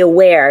recognize and be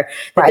aware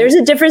that there's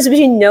a difference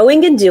between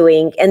knowing and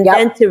doing, and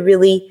then to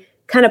really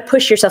kind of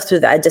push yourself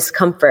through that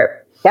discomfort.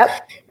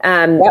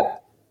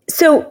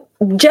 So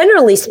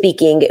generally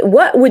speaking,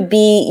 what would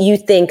be, you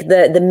think,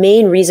 the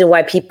main reason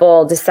why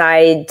people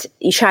decide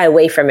you shy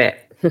away from it?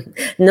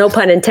 No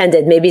pun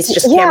intended. Maybe it's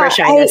just camera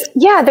shyness.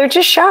 They're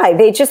just shy.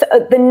 They just,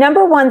 the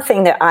number one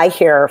thing that I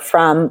hear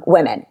from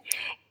women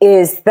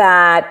is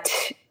that,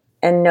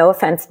 and no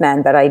offense,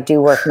 men, but I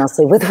do work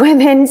mostly with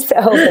women, so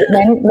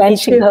men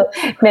should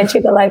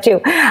go live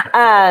too,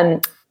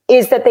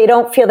 is that they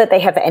don't feel that they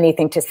have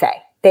anything to say.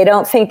 They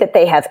don't think that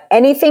they have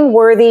anything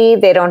worthy.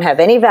 They don't have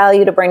any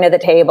value to bring to the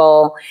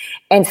table.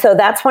 And so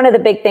that's one of the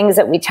big things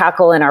that we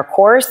tackle in our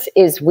course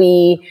is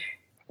we,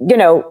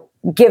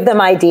 give them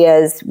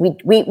ideas.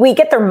 We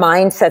get their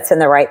mindsets in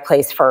the right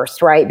place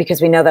first, right?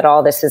 Because we know that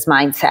all this is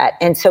mindset.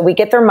 And so we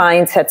get their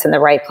mindsets in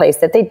the right place,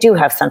 that they do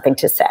have something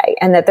to say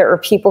and that there are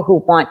people who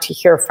want to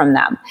hear from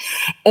them.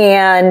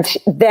 And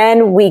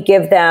then we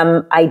give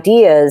them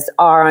ideas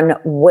on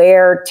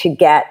where to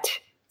get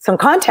some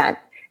content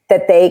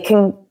that they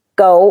can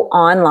go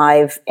on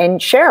live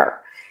and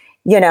share.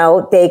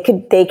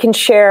 They can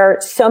share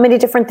so many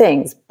different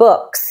things,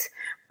 books,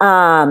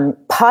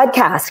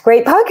 podcasts,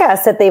 great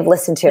podcasts that they've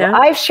listened to. Yeah.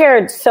 I've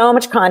shared so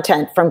much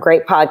content from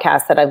great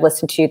podcasts that I've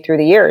listened to through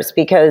the years,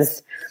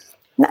 because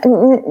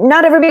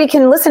not everybody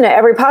can listen to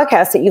every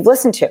podcast that you've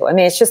listened to. I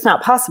mean, it's just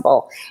not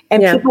possible.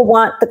 And people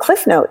want the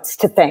cliff notes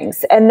to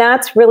things. And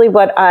that's really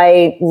what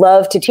I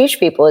love to teach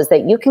people, is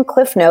that you can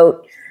cliff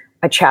note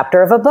a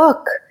chapter of a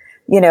book,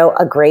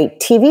 a great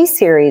TV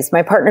series.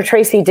 My partner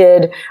Tracy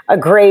did a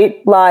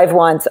great live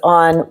once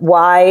on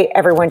why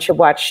everyone should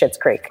watch Schitt's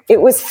Creek.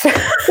 It was so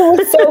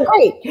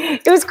great.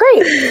 It was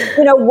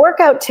great.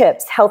 Workout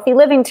tips, healthy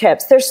living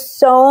tips. There's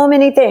so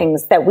many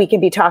things that we can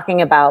be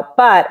talking about,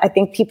 but I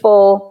think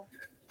people,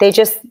 they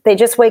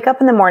just wake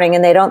up in the morning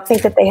and they don't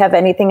think that they have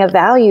anything of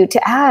value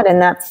to add.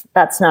 And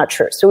that's not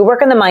true. So we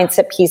work on the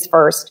mindset piece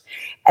first,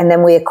 and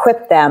then we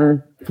equip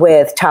them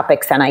with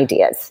topics and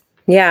ideas.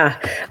 Yeah.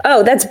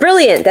 Oh, that's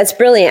brilliant. That's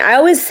brilliant. I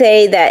always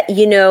say that,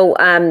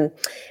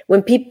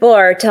 when people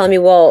are telling me,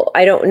 well,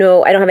 I don't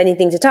know, I don't have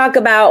anything to talk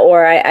about,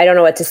 or I don't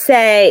know what to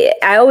say,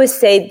 I always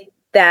say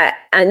that,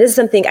 and this is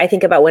something I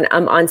think about when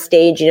I'm on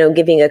stage,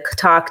 giving a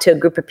talk to a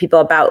group of people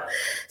about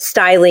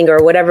styling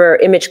or whatever,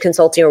 image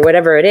consulting or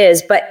whatever it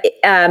is. But,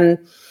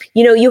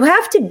 you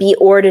have to be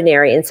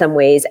ordinary in some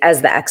ways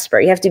as the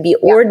expert. You have to be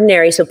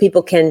ordinary so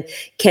people can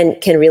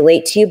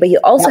relate to you, but you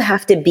also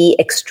have to be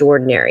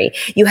extraordinary.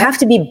 You have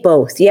to be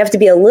both. You have to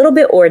be a little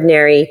bit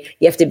ordinary.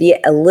 You have to be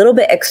a little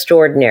bit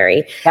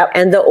extraordinary.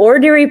 And the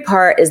ordinary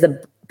part is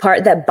the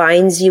part that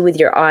binds you with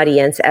your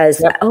audience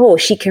as, oh,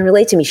 she can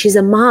relate to me. She's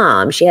a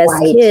mom. She has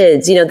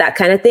kids, that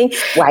kind of thing.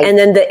 Right. And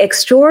then the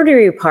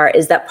extraordinary part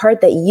is that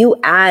part that you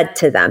add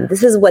to them.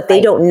 This is what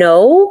they don't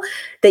know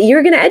that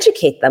you're going to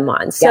educate them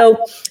on. So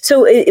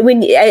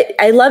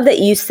I love that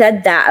you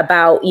said that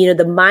about,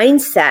 the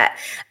mindset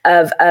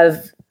of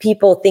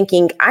people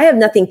thinking, I have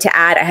nothing to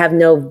add. I have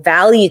no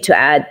value to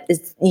add.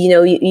 It's,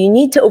 you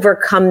need to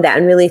overcome that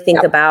and really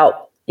think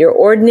about, you're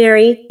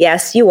ordinary.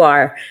 Yes, you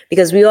are,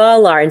 because we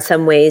all are in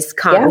some ways.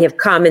 We have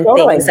common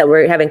things that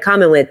we have in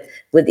common with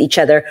each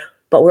other.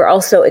 but we're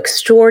also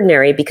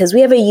extraordinary because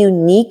we have a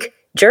unique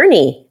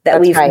journey that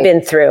we've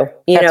been through,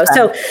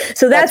 so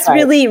that's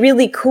really,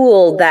 really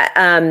cool that,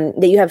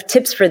 that you have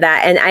tips for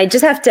that. And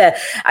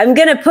I'm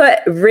going to put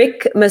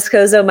Rick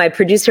Moscoso, my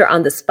producer,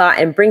 on the spot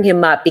and bring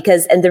him up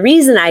and the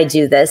reason I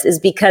do this is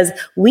because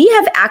we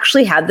have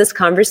actually had this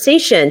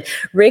conversation.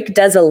 Rick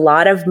does a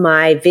lot of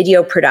my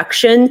video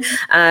production,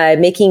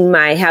 making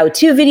my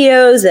how-to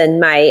videos and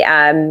my,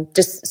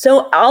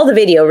 all the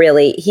video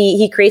really,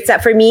 he creates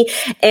that for me.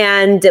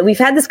 And we've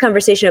had this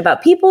conversation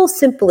about people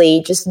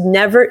simply just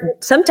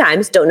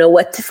sometimes don't know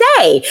what to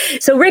say.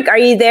 So Rick, are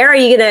you there? Are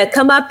you going to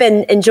come up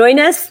and join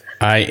us?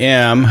 I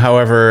am.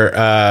 However,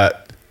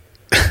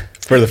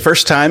 for the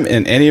first time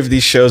in any of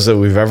these shows that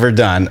we've ever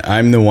done,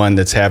 I'm the one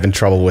that's having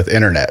trouble with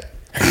internet.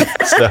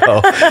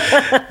 So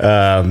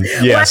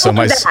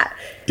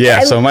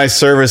my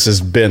service has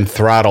been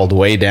throttled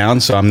way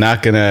down. So I'm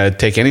not going to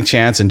take any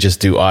chance and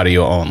just do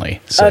audio only.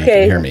 So you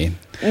can hear me.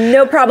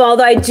 No problem.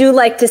 Although I do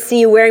like to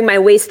see you wearing my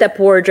waist up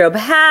wardrobe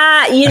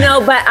hat,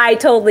 but I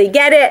totally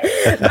get it.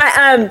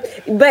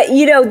 But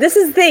this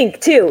is the thing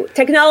too.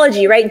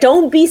 Technology, right?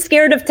 Don't be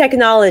scared of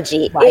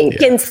technology. Right. It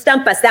can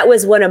stump us. That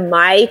was one of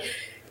my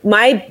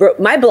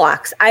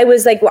blocks. I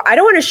was like, well, I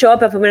don't want to show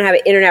up if I'm going to have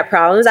internet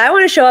problems. I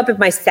want to show up if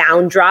my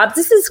sound drops.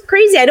 This is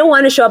crazy. I don't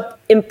want to show up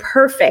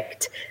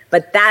imperfect.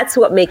 But that's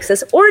what makes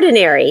us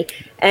ordinary.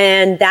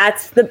 And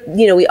that's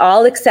we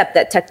all accept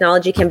that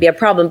technology can be a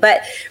problem.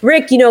 But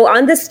Rick,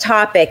 on this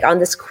topic, on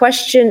this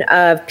question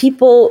of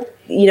people,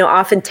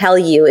 often tell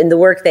you in the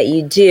work that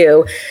you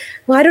do,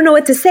 well, I don't know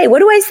what to say. What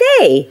do I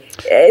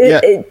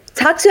say?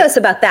 Talk to us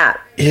about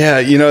that. Yeah,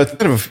 it's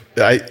kind of,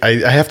 I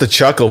have to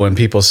chuckle when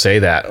people say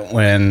that,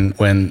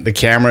 when the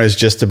camera is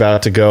just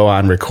about to go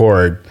on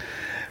record.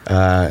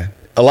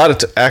 A lot of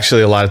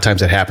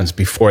times it happens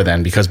before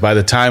then, because by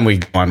the time we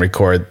go on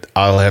record,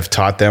 I'll have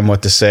taught them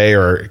what to say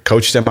or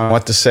coached them on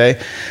what to say.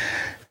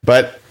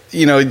 But,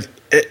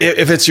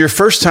 if it's your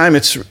first time,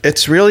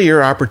 it's really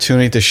your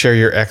opportunity to share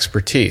your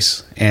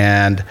expertise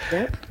and,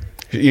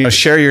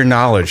 share your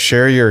knowledge,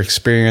 share your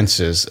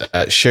experiences,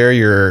 share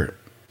your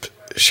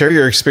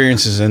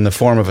experiences in the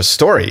form of a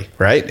story,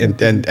 right?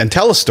 And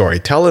tell a story,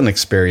 tell an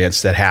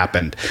experience that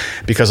happened,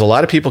 because a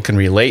lot of people can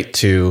relate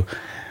to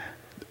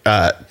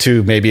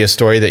maybe a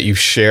story that you've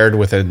shared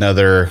with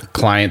another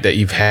client that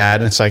you've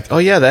had. And it's like, oh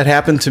yeah, that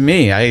happened to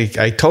me.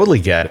 I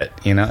totally get it,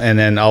 and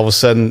then all of a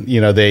sudden,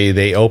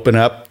 they open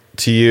up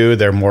to you.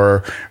 They're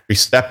more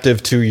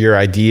receptive to your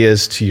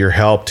ideas, to your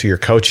help, to your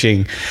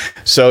coaching.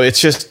 So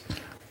it's just,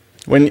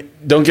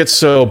 don't get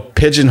so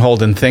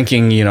pigeonholed in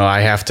thinking, I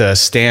have to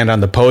stand on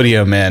the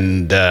podium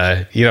and,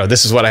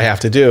 this is what I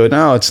have to do.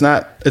 No, it's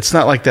not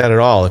like that at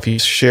all. If you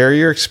share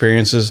your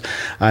experiences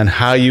on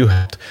how you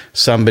helped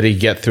somebody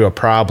get through a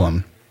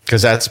problem,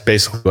 because that's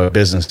basically what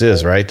business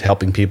is, right?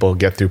 Helping people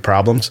get through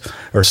problems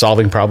or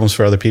solving problems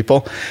for other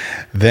people.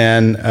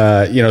 Then,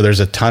 there's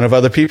a ton of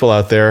other people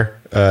out there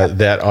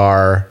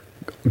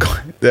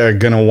they're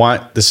going to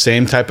want the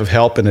same type of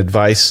help and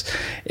advice,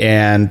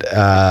 and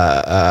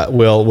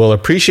will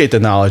appreciate the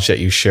knowledge that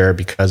you share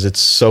because it's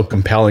so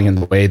compelling in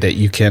the way that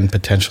you can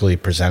potentially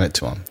present it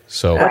to them.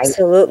 So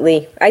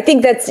absolutely, I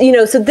think that's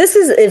so this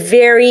is a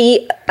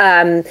very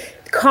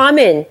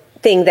common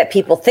thing that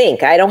people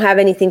think. I don't have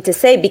anything to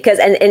say because,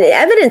 and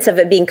evidence of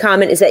it being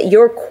common is that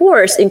your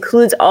course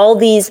includes all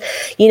these,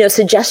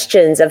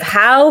 suggestions of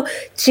how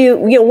to,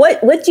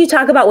 what do you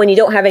talk about when you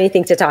don't have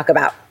anything to talk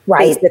about?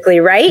 Right. Basically,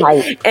 right?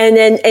 And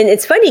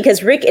it's funny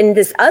because Rick, in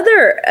this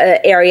other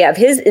area of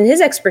his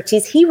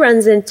expertise, he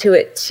runs into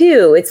it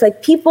too. It's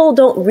like people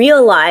don't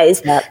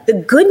realize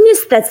the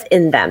goodness that's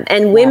in them,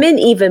 and women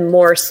even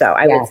more so,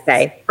 I would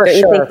say. For don't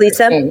sure, you think,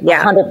 Lisa? Christine,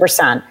 yeah.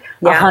 100%.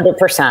 Yeah.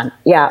 100%.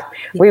 Yeah.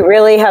 We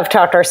really have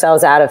talked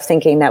ourselves out of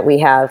thinking that we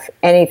have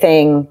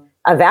anything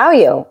of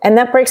value. And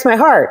that breaks my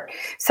heart.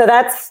 So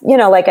that's,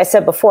 like I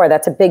said before,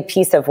 that's a big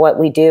piece of what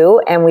we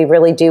do. And we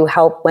really do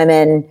help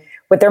women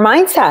with their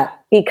mindset,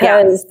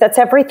 because that's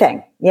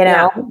everything.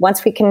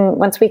 Once we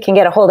can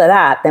get a hold of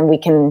that, then we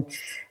can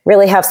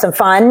really have some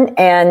fun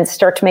and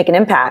start to make an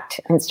impact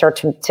and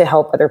start to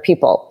help other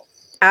people.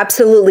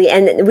 Absolutely.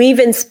 And we've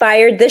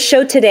inspired, this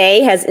show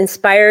today has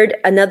inspired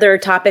another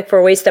topic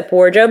for Waist Up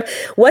Wardrobe,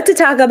 what to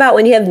talk about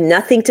when you have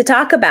nothing to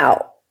talk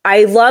about.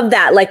 I love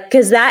that,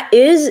 because that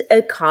is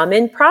a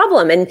common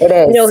problem. And,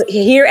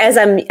 here as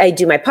I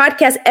do my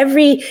podcast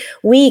every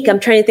week, I'm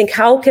trying to think,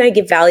 how can I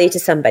give value to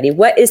somebody?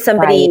 What is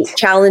somebody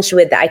challenged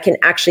with that I can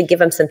actually give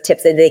them some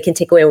tips that they can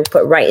take away and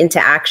put right into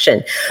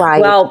action?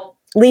 Right. Well,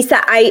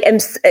 Lisa, I'm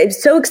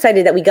so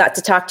excited that we got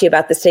to talk to you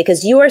about this today,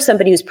 because you are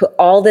somebody who's put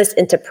all this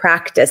into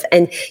practice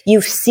and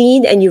you've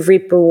seen and you've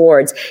reaped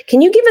rewards.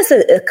 Can you give us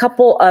a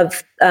couple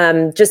of,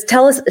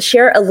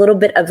 share a little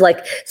bit of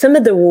some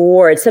of the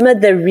rewards, some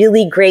of the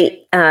really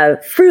great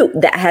fruit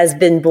that has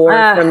been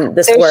born from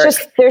this work?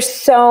 There's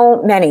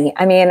so many.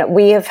 I mean,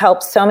 we have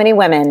helped so many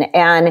women,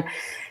 and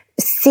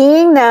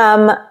seeing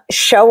them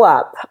show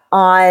up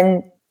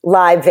on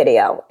live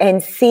video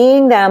and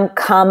seeing them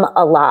come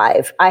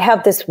alive. I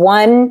have this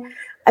one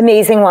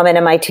amazing woman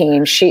in my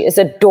team. She is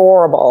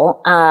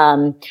adorable.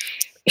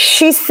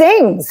 She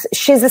sings.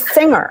 She's a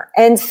singer.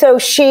 And so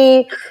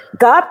she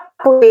got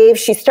brave.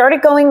 She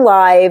started going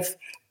live.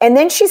 And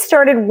then she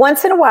started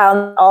once in a while,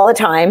 not all the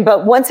time,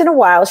 but once in a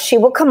while, she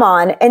will come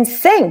on and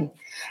sing.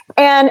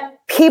 And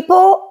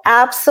people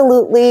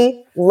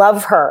absolutely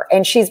love her.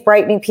 And she's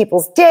brightening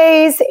people's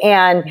days,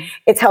 and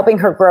it's helping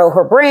her grow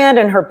her brand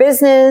and her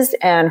business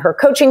and her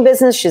coaching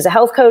business. She's a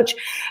health coach,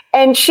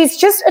 and she's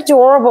just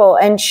adorable.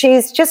 And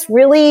she's just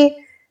really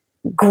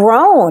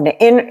grown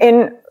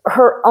in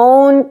her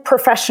own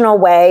professional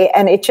way.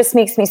 And it just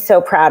makes me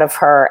so proud of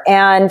her.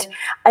 And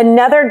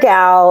another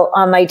gal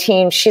on my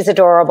team, she's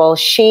adorable.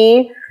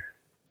 She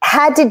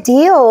had to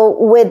deal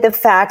with the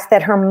fact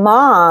that her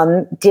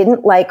mom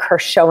didn't like her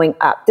showing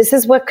up. This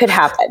is what could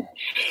happen.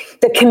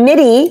 The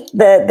committee,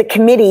 the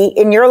committee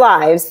in your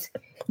lives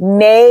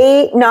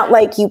may not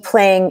like you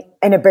playing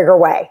in a bigger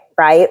way,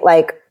 right?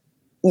 Like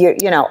you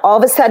know, all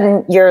of a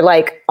sudden you're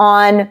like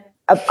on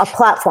a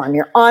platform,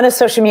 you're on a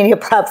social media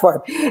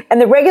platform, and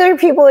the regular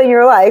people in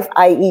your life,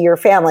 i.e. your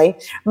family,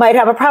 might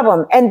have a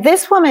problem. And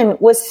this woman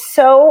was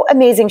so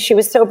amazing. She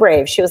was so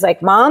brave. She was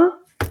like, Mom,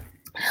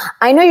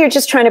 I know you're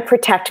just trying to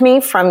protect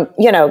me from,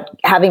 you know,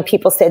 having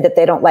people say that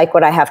they don't like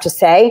what I have to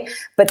say,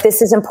 but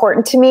this is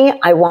important to me.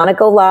 I want to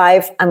go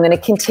live. I'm going to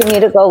continue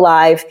to go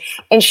live.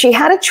 And she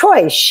had a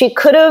choice. She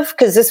could have,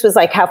 because this was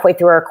like halfway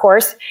through our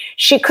course,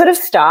 she could have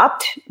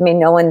stopped. I mean,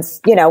 no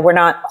one's, you know, we're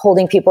not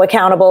holding people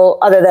accountable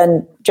other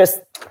than just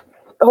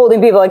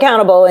holding people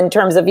accountable in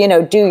terms of, you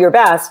know, do your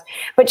best.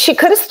 But she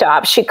could have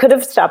stopped. She could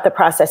have stopped the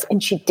process,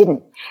 and she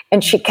didn't.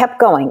 And she kept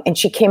going, and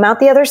she came out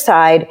the other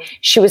side.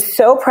 She was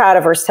so proud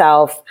of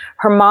herself.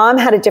 Her mom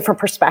had a different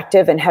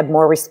perspective and had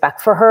more respect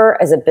for her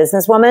as a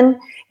businesswoman,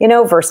 you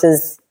know,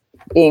 versus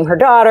being her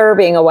daughter,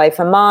 being a wife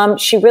and mom.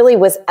 She really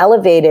was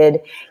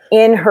elevated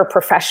in her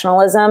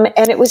professionalism.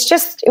 And it was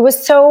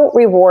so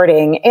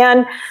rewarding.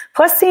 And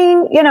plus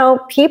seeing, you know,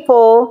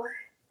 people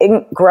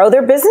grow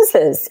their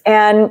businesses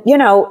and, you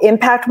know,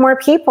 impact more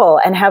people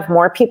and have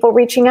more people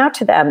reaching out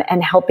to them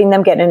and helping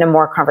them get into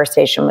more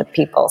conversation with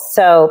people.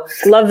 So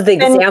love the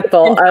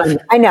example of,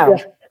 I know.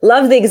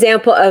 Love the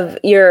example of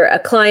a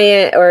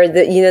client or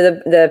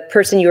the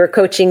person you were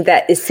coaching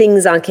that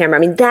sings on camera.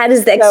 I mean, that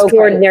is the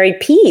extraordinary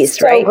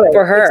piece, right?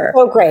 For her. It's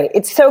so great.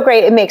 It's so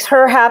great. It makes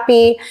her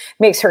happy,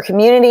 makes her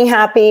community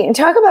happy. And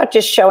talk about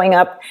just showing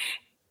up.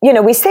 You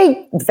know, we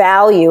say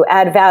value,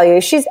 add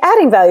value. She's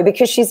adding value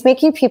because she's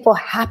making people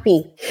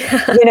happy.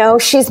 You know,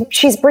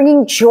 she's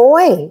bringing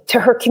joy to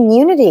her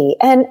community.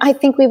 And I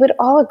think we would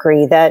all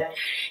agree that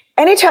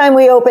anytime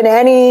we open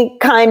any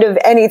kind of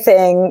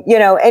anything, you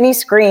know, any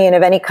screen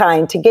of any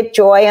kind, to get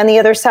joy on the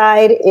other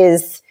side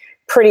is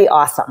pretty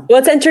awesome. Well,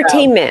 it's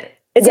entertainment.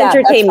 It's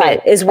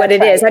entertainment is what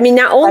it is. I mean,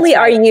 not only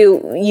are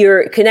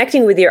you're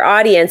connecting with your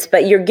audience,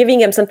 but you're giving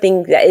them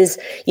something that is,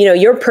 you know,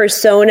 your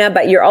persona,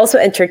 but you're also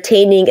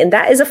entertaining. And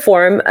that is a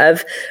form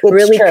of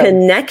really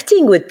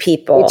connecting with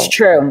people. It's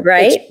true.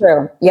 Right? It's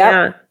true.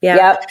 Yep. Yeah.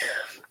 Yep.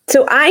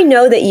 So I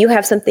know that you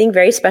have something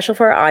very special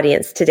for our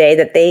audience today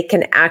that they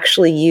can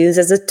actually use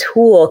as a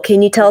tool.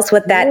 Can you tell us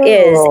what that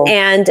is?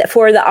 And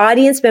for the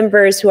audience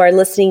members who are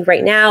listening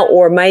right now,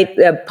 or might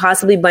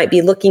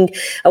be looking,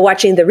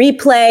 watching the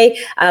replay,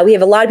 we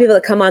have a lot of people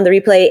that come on the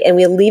replay, and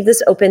we'll leave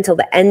this open till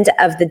the end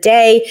of the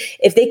day.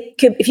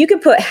 If you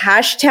could put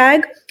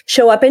hashtag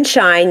show up and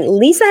shine,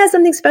 Lisa has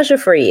something special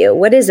for you.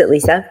 What is it,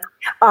 Lisa?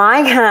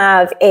 I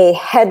have a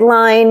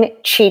headline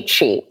cheat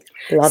sheet.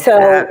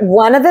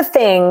 One of the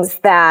things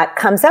that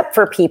comes up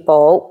for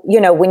people,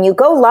 you know, when you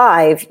go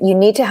live, you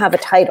need to have a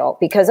title,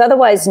 because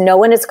otherwise no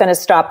one is going to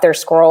stop their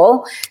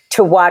scroll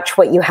to watch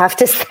what you have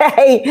to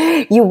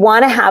say. You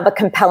want to have a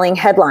compelling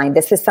headline.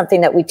 This is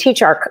something that we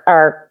teach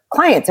our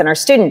clients and our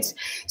students.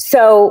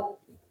 So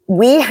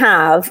we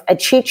have a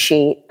cheat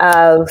sheet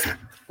of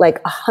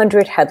like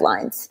 100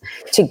 headlines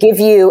to give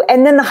you,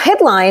 and then the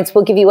headlines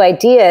will give you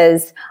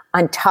ideas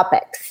on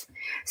topics.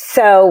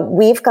 So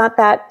we've got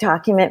that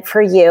document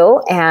for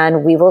you,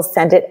 and we will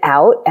send it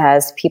out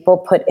as people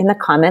put in the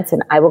comments,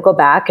 and I will go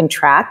back and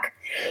track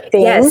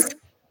things.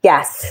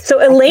 Yes. So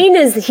Elaine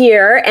is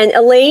here, and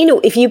Elaine,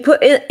 if you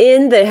put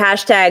in the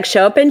hashtag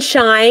show up and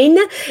shine,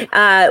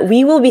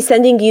 we will be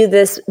sending you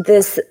this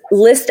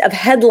list of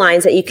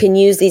headlines that you can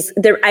use.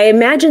 I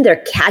imagine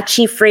they're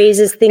catchy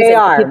phrases, things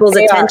that get people's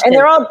attention. And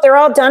they're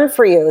all done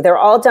for you. They're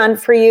all done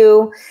for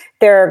you.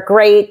 They're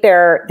great.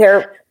 They're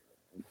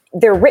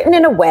written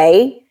in a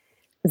way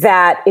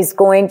that is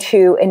going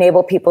to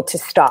enable people to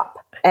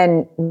stop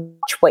and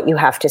watch what you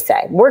have to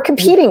say. We're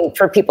competing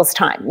for people's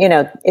time. You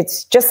know,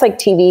 it's just like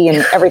TV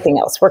and everything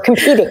else. We're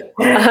competing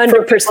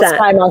 100% for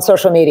time on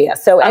social media.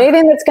 So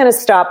anything that's going to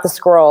stop the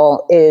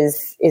scroll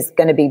is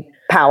going to be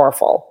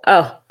powerful.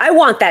 Oh, I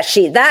want that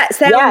sheet. That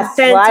sounds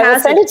fantastic. Well, I will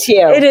send it to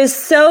you. It is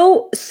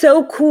so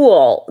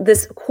cool.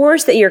 This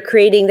course that you're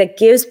creating that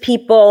gives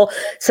people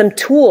some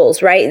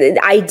tools, right?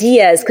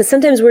 Ideas. Because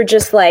sometimes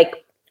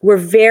we're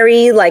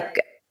very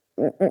like,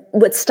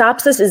 what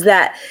stops us is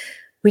that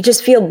we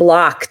just feel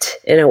blocked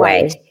in a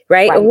way,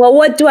 right? Right. Well,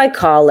 what do I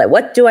call it?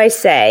 What do I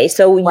say?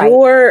 So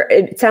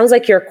it sounds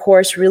like your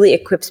course really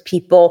equips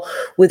people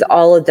with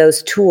all of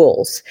those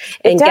tools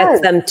and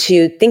gets them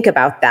to think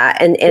about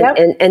that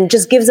and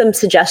just gives them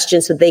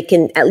suggestions so they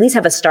can at least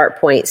have a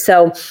start point.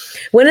 So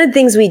one of the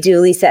things we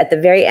do, Lisa, at the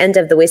very end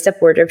of the Waist Up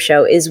Wardrobe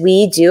show is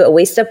we do a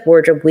Waist Up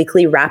Wardrobe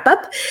weekly wrap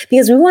up,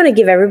 because we want to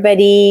give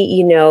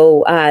everybody,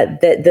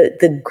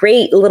 the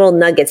great little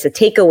nuggets, the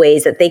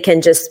takeaways that they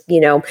can just,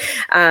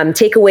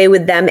 take away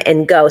with them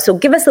and go. So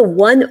give us the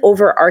one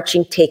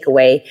overarching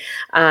takeaway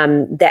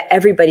that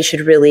everybody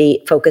should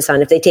really focus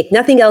on. If they take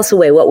nothing else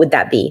away, what would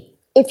that be?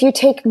 If you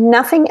take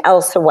nothing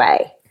else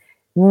away,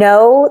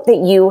 know that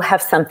you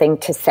have something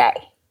to say.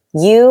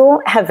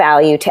 You have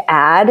value to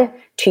add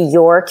to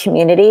your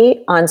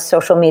community on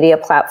social media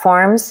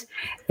platforms.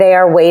 They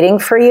are waiting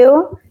for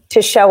you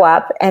to show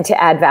up and to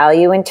add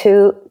value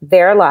into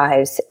their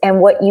lives.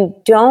 And what you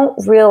don't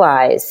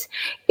realize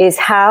is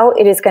how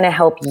it is going to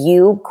help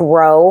you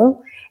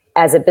grow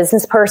as a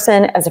business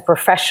person, as a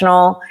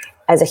professional,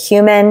 as a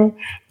human.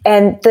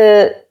 And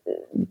the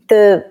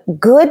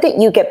good that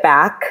you get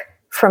back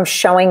from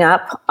showing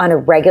up on a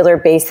regular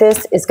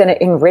basis is going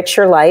to enrich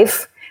your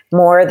life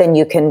more than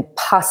you can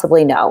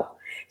possibly know.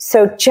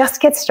 So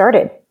just get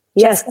started.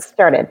 Just get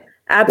started.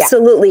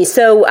 Absolutely. Yeah.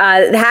 So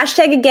the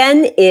hashtag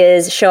again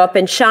is show up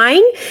and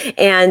shine,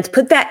 and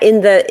put that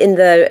in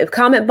the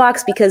comment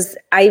box, because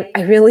I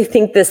really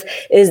think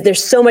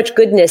there's so much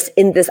goodness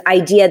in this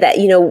idea that,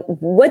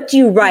 what do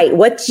you write?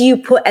 What do you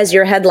put as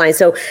your headline?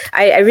 So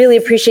I really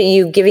appreciate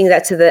you giving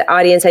that to the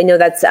audience. I know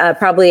that's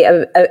probably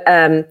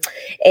a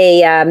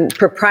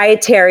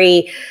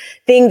proprietary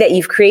thing that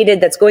you've created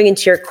that's going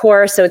into your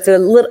course. So it's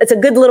a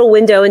good little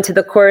window into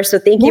the course. So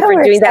thank you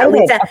for doing that,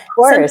 Lisa. Of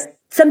course.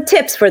 Some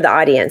tips for the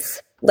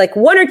audience, like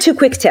one or two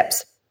quick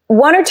tips.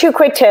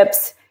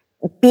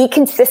 Be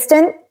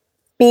consistent.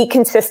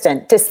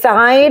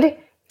 Decide,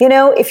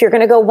 if you're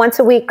going to go once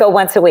a week, go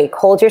once a week.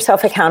 Hold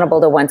yourself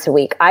accountable to once a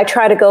week. I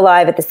try to go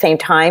live at the same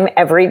time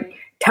every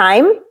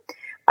time.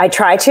 I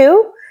try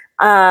to,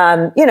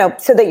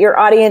 so that your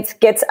audience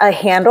gets a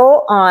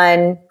handle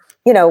on,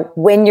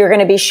 when you're going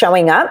to be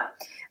showing up.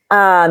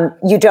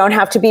 You don't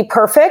have to be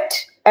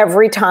perfect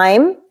every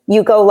time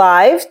you go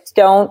live.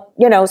 Don't,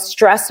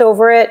 stress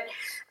over it.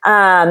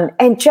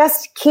 And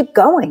just keep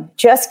going.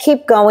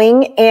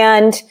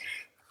 And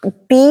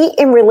be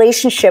in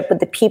relationship with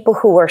the people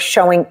who are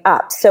showing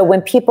up. So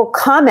when people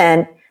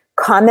comment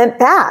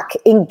back,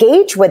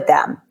 engage with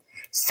them.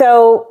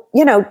 So,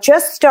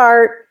 just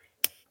start,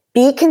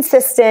 be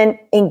consistent,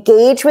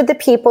 engage with the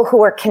people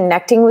who are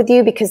connecting with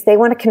you, because they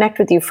want to connect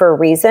with you for a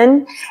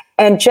reason.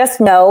 And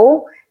just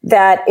know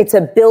that it's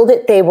a build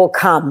it, they will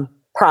come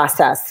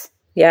process.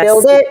 Yes.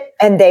 Build it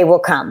and they will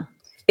come.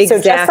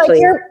 Exactly.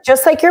 So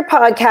just like your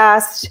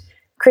podcast,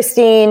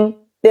 Christine,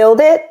 build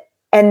it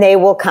and they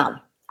will come.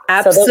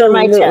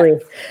 Absolutely.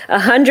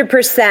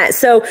 100%.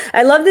 So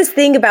I love this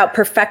thing about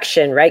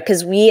perfection, right?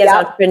 Because we as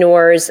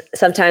entrepreneurs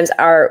sometimes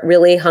are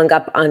really hung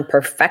up on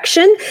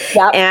perfection.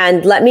 Yep.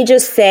 And let me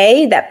just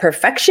say that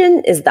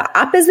perfection is the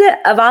opposite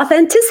of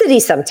authenticity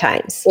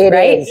sometimes,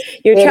 right?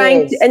 You're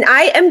trying to, and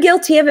I am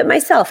guilty of it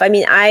myself. I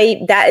mean,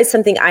 that is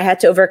something I had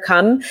to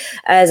overcome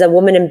as a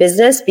woman in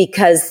business,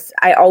 because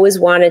I always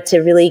wanted to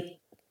really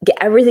get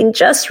everything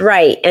just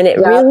right. And it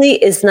really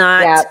is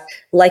not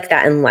like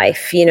that in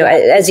life.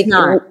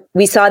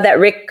 We saw that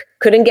Rick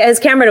couldn't get his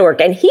camera to work,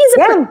 and he's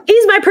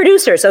my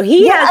producer. So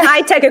he has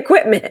high tech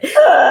equipment.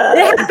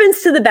 It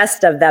happens to the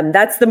best of them.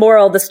 That's the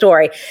moral of the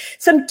story.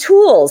 Some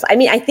tools. I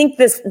mean, I think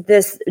this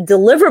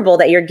deliverable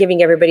that you're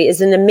giving everybody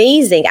is an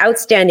amazing,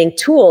 outstanding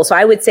tool. So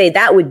I would say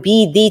that would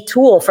be the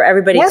tool for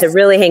everybody to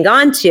really hang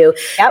on to.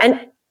 Yep.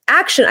 And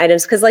action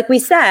items, because like we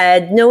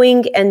said,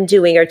 knowing and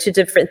doing are two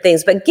different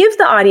things, but give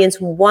the audience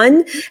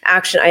one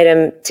action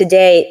item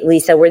today,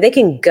 Lisa, where they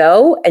can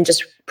go and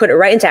just put it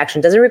right into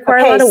action. Doesn't require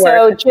a lot of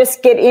work. So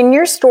just get in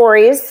your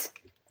stories,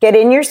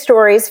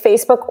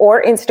 Facebook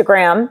or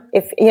Instagram.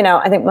 If,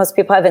 I think most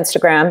people have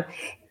Instagram,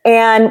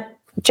 and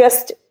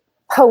just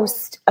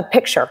post a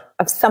picture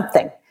of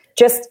something.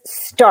 Just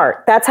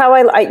start. That's how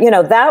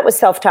that was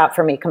self-taught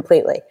for me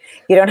completely.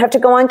 You don't have to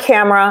go on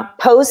camera.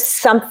 Post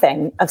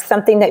something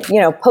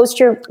that, post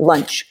your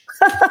lunch.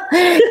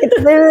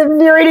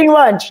 You're eating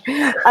lunch.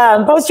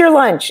 Post your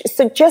lunch.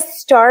 So just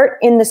start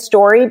in the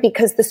story,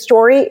 because the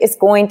story is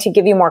going to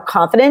give you more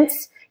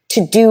confidence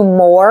to do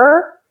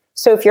more.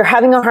 So if you're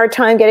having a hard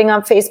time getting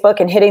on Facebook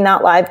and hitting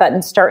that live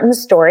button, start in the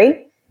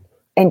story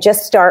and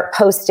just start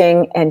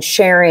posting and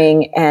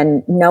sharing,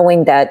 and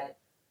knowing that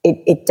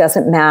it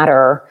doesn't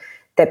matter,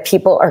 that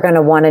people are going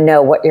to want to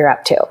know what you're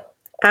up to.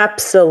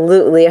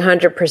 Absolutely,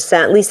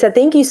 100%. Lisa,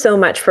 thank you so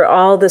much for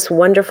all this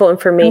wonderful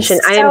information.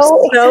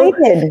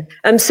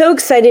 I'm so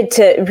excited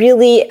to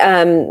really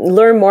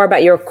learn more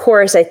about your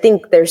course. I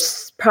think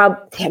there's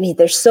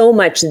so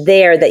much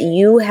there that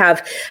you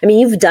have. I mean,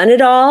 you've done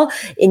it all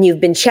and you've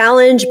been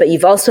challenged, but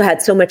you've also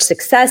had so much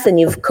success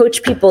and you've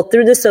coached people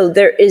through this. So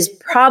there is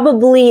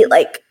probably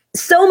like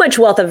so much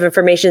wealth of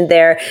information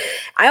there.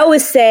 I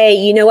always say,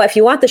 you know what, if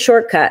you want the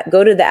shortcut,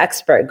 go to the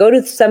expert, go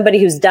to somebody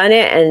who's done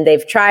it and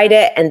they've tried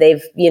it and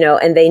they've,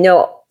 and they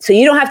know. So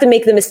you don't have to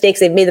make the mistakes.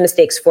 They've made the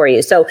mistakes for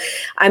you. So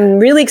I'm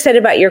really excited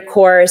about your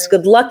course.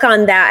 Good luck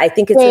on that. I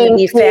think it's going to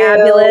be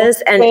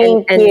fabulous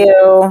and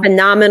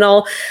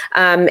phenomenal.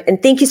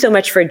 And thank you so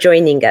much for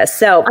joining us.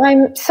 So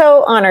I'm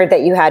so honored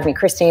that you had me,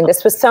 Christine.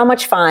 This was so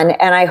much fun.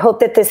 And I hope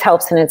that this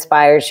helps and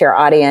inspires your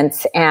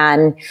audience.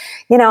 And,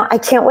 I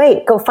can't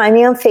wait. Go find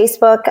me on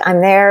Facebook.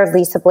 I'm there,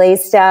 Lisa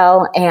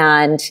Blaisdell.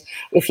 And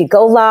if you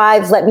go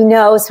live, let me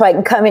know so I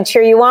can come and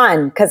cheer you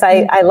on, because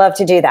I love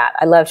to do that.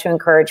 I love to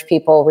encourage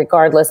people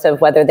regardless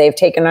of whether they've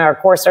taken our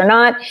course or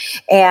not,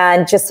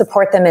 and just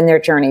support them in their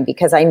journey,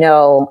 because I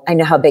know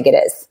how big it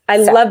is. I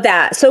love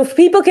that. So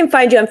people can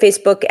find you on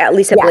Facebook at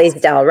Lisa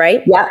Blaisdell,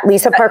 right? Yeah,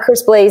 Lisa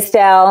Parkhurst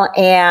Blaisdell.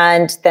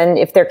 And then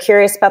if they're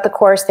curious about the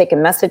course, they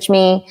can message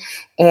me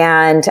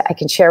and I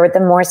can share with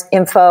them more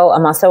info.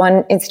 I'm also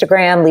on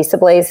Instagram, Lisa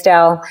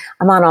Blaisdell.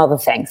 I'm on all the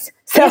things.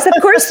 So, yes, of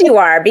course you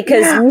are,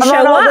 because you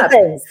show up.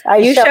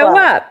 You show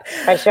up.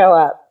 I show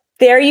up.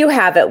 There you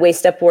have it,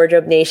 Waist Up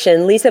Wardrobe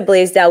Nation. Lisa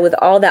Blaisdell with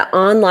all that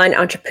online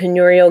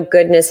entrepreneurial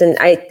goodness. And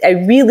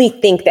I really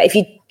think that if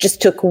you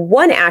just took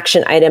one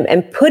action item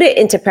and put it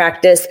into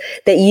practice,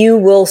 that you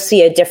will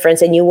see a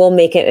difference and you will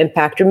make an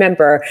impact.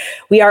 Remember,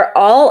 we are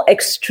all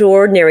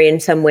extraordinary in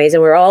some ways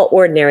and we're all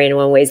ordinary in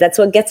one ways. That's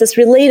what gets us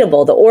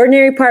relatable. The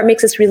ordinary part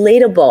makes us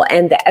relatable,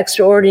 and the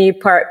extraordinary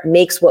part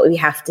makes what we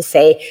have to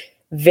say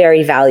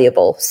very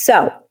valuable.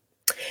 So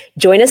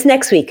join us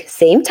next week,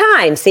 same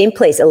time, same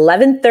place,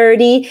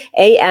 11:30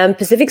 a.m.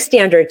 Pacific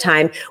Standard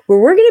Time, where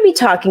we're going to be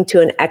talking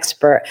to an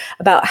expert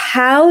about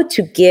how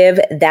to give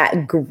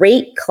that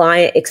great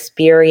client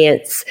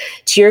experience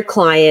to your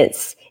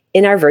clients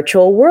in our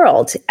virtual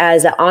world.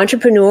 As an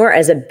entrepreneur,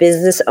 as a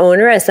business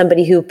owner, as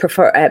somebody who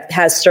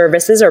has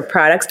services or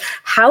products,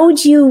 how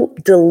do you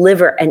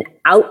deliver an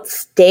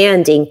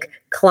outstanding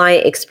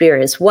client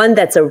experience, one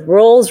that's a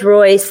Rolls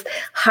Royce,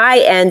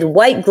 high-end,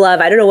 white glove,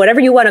 I don't know, whatever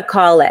you want to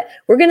call it.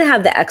 We're going to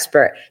have the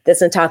expert that's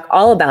going to talk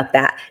all about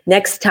that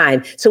next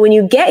time. So when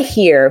you get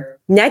here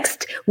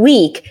next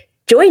week,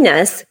 join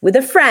us with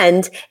a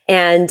friend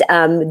and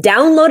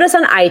download us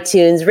on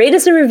iTunes, rate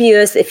us and review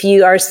us if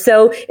you are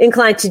so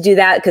inclined to do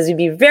that, because we'd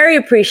be very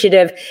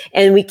appreciative.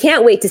 And we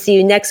can't wait to see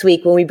you next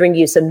week when we bring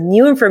you some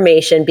new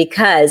information,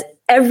 because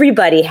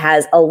everybody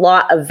has a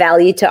lot of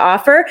value to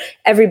offer.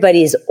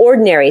 Everybody is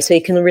ordinary. So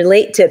we can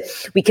relate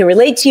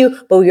to you,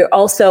 but we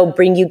also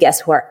bring you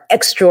guests who are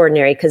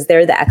extraordinary because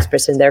they're the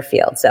experts in their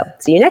field. So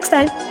see you next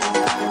time.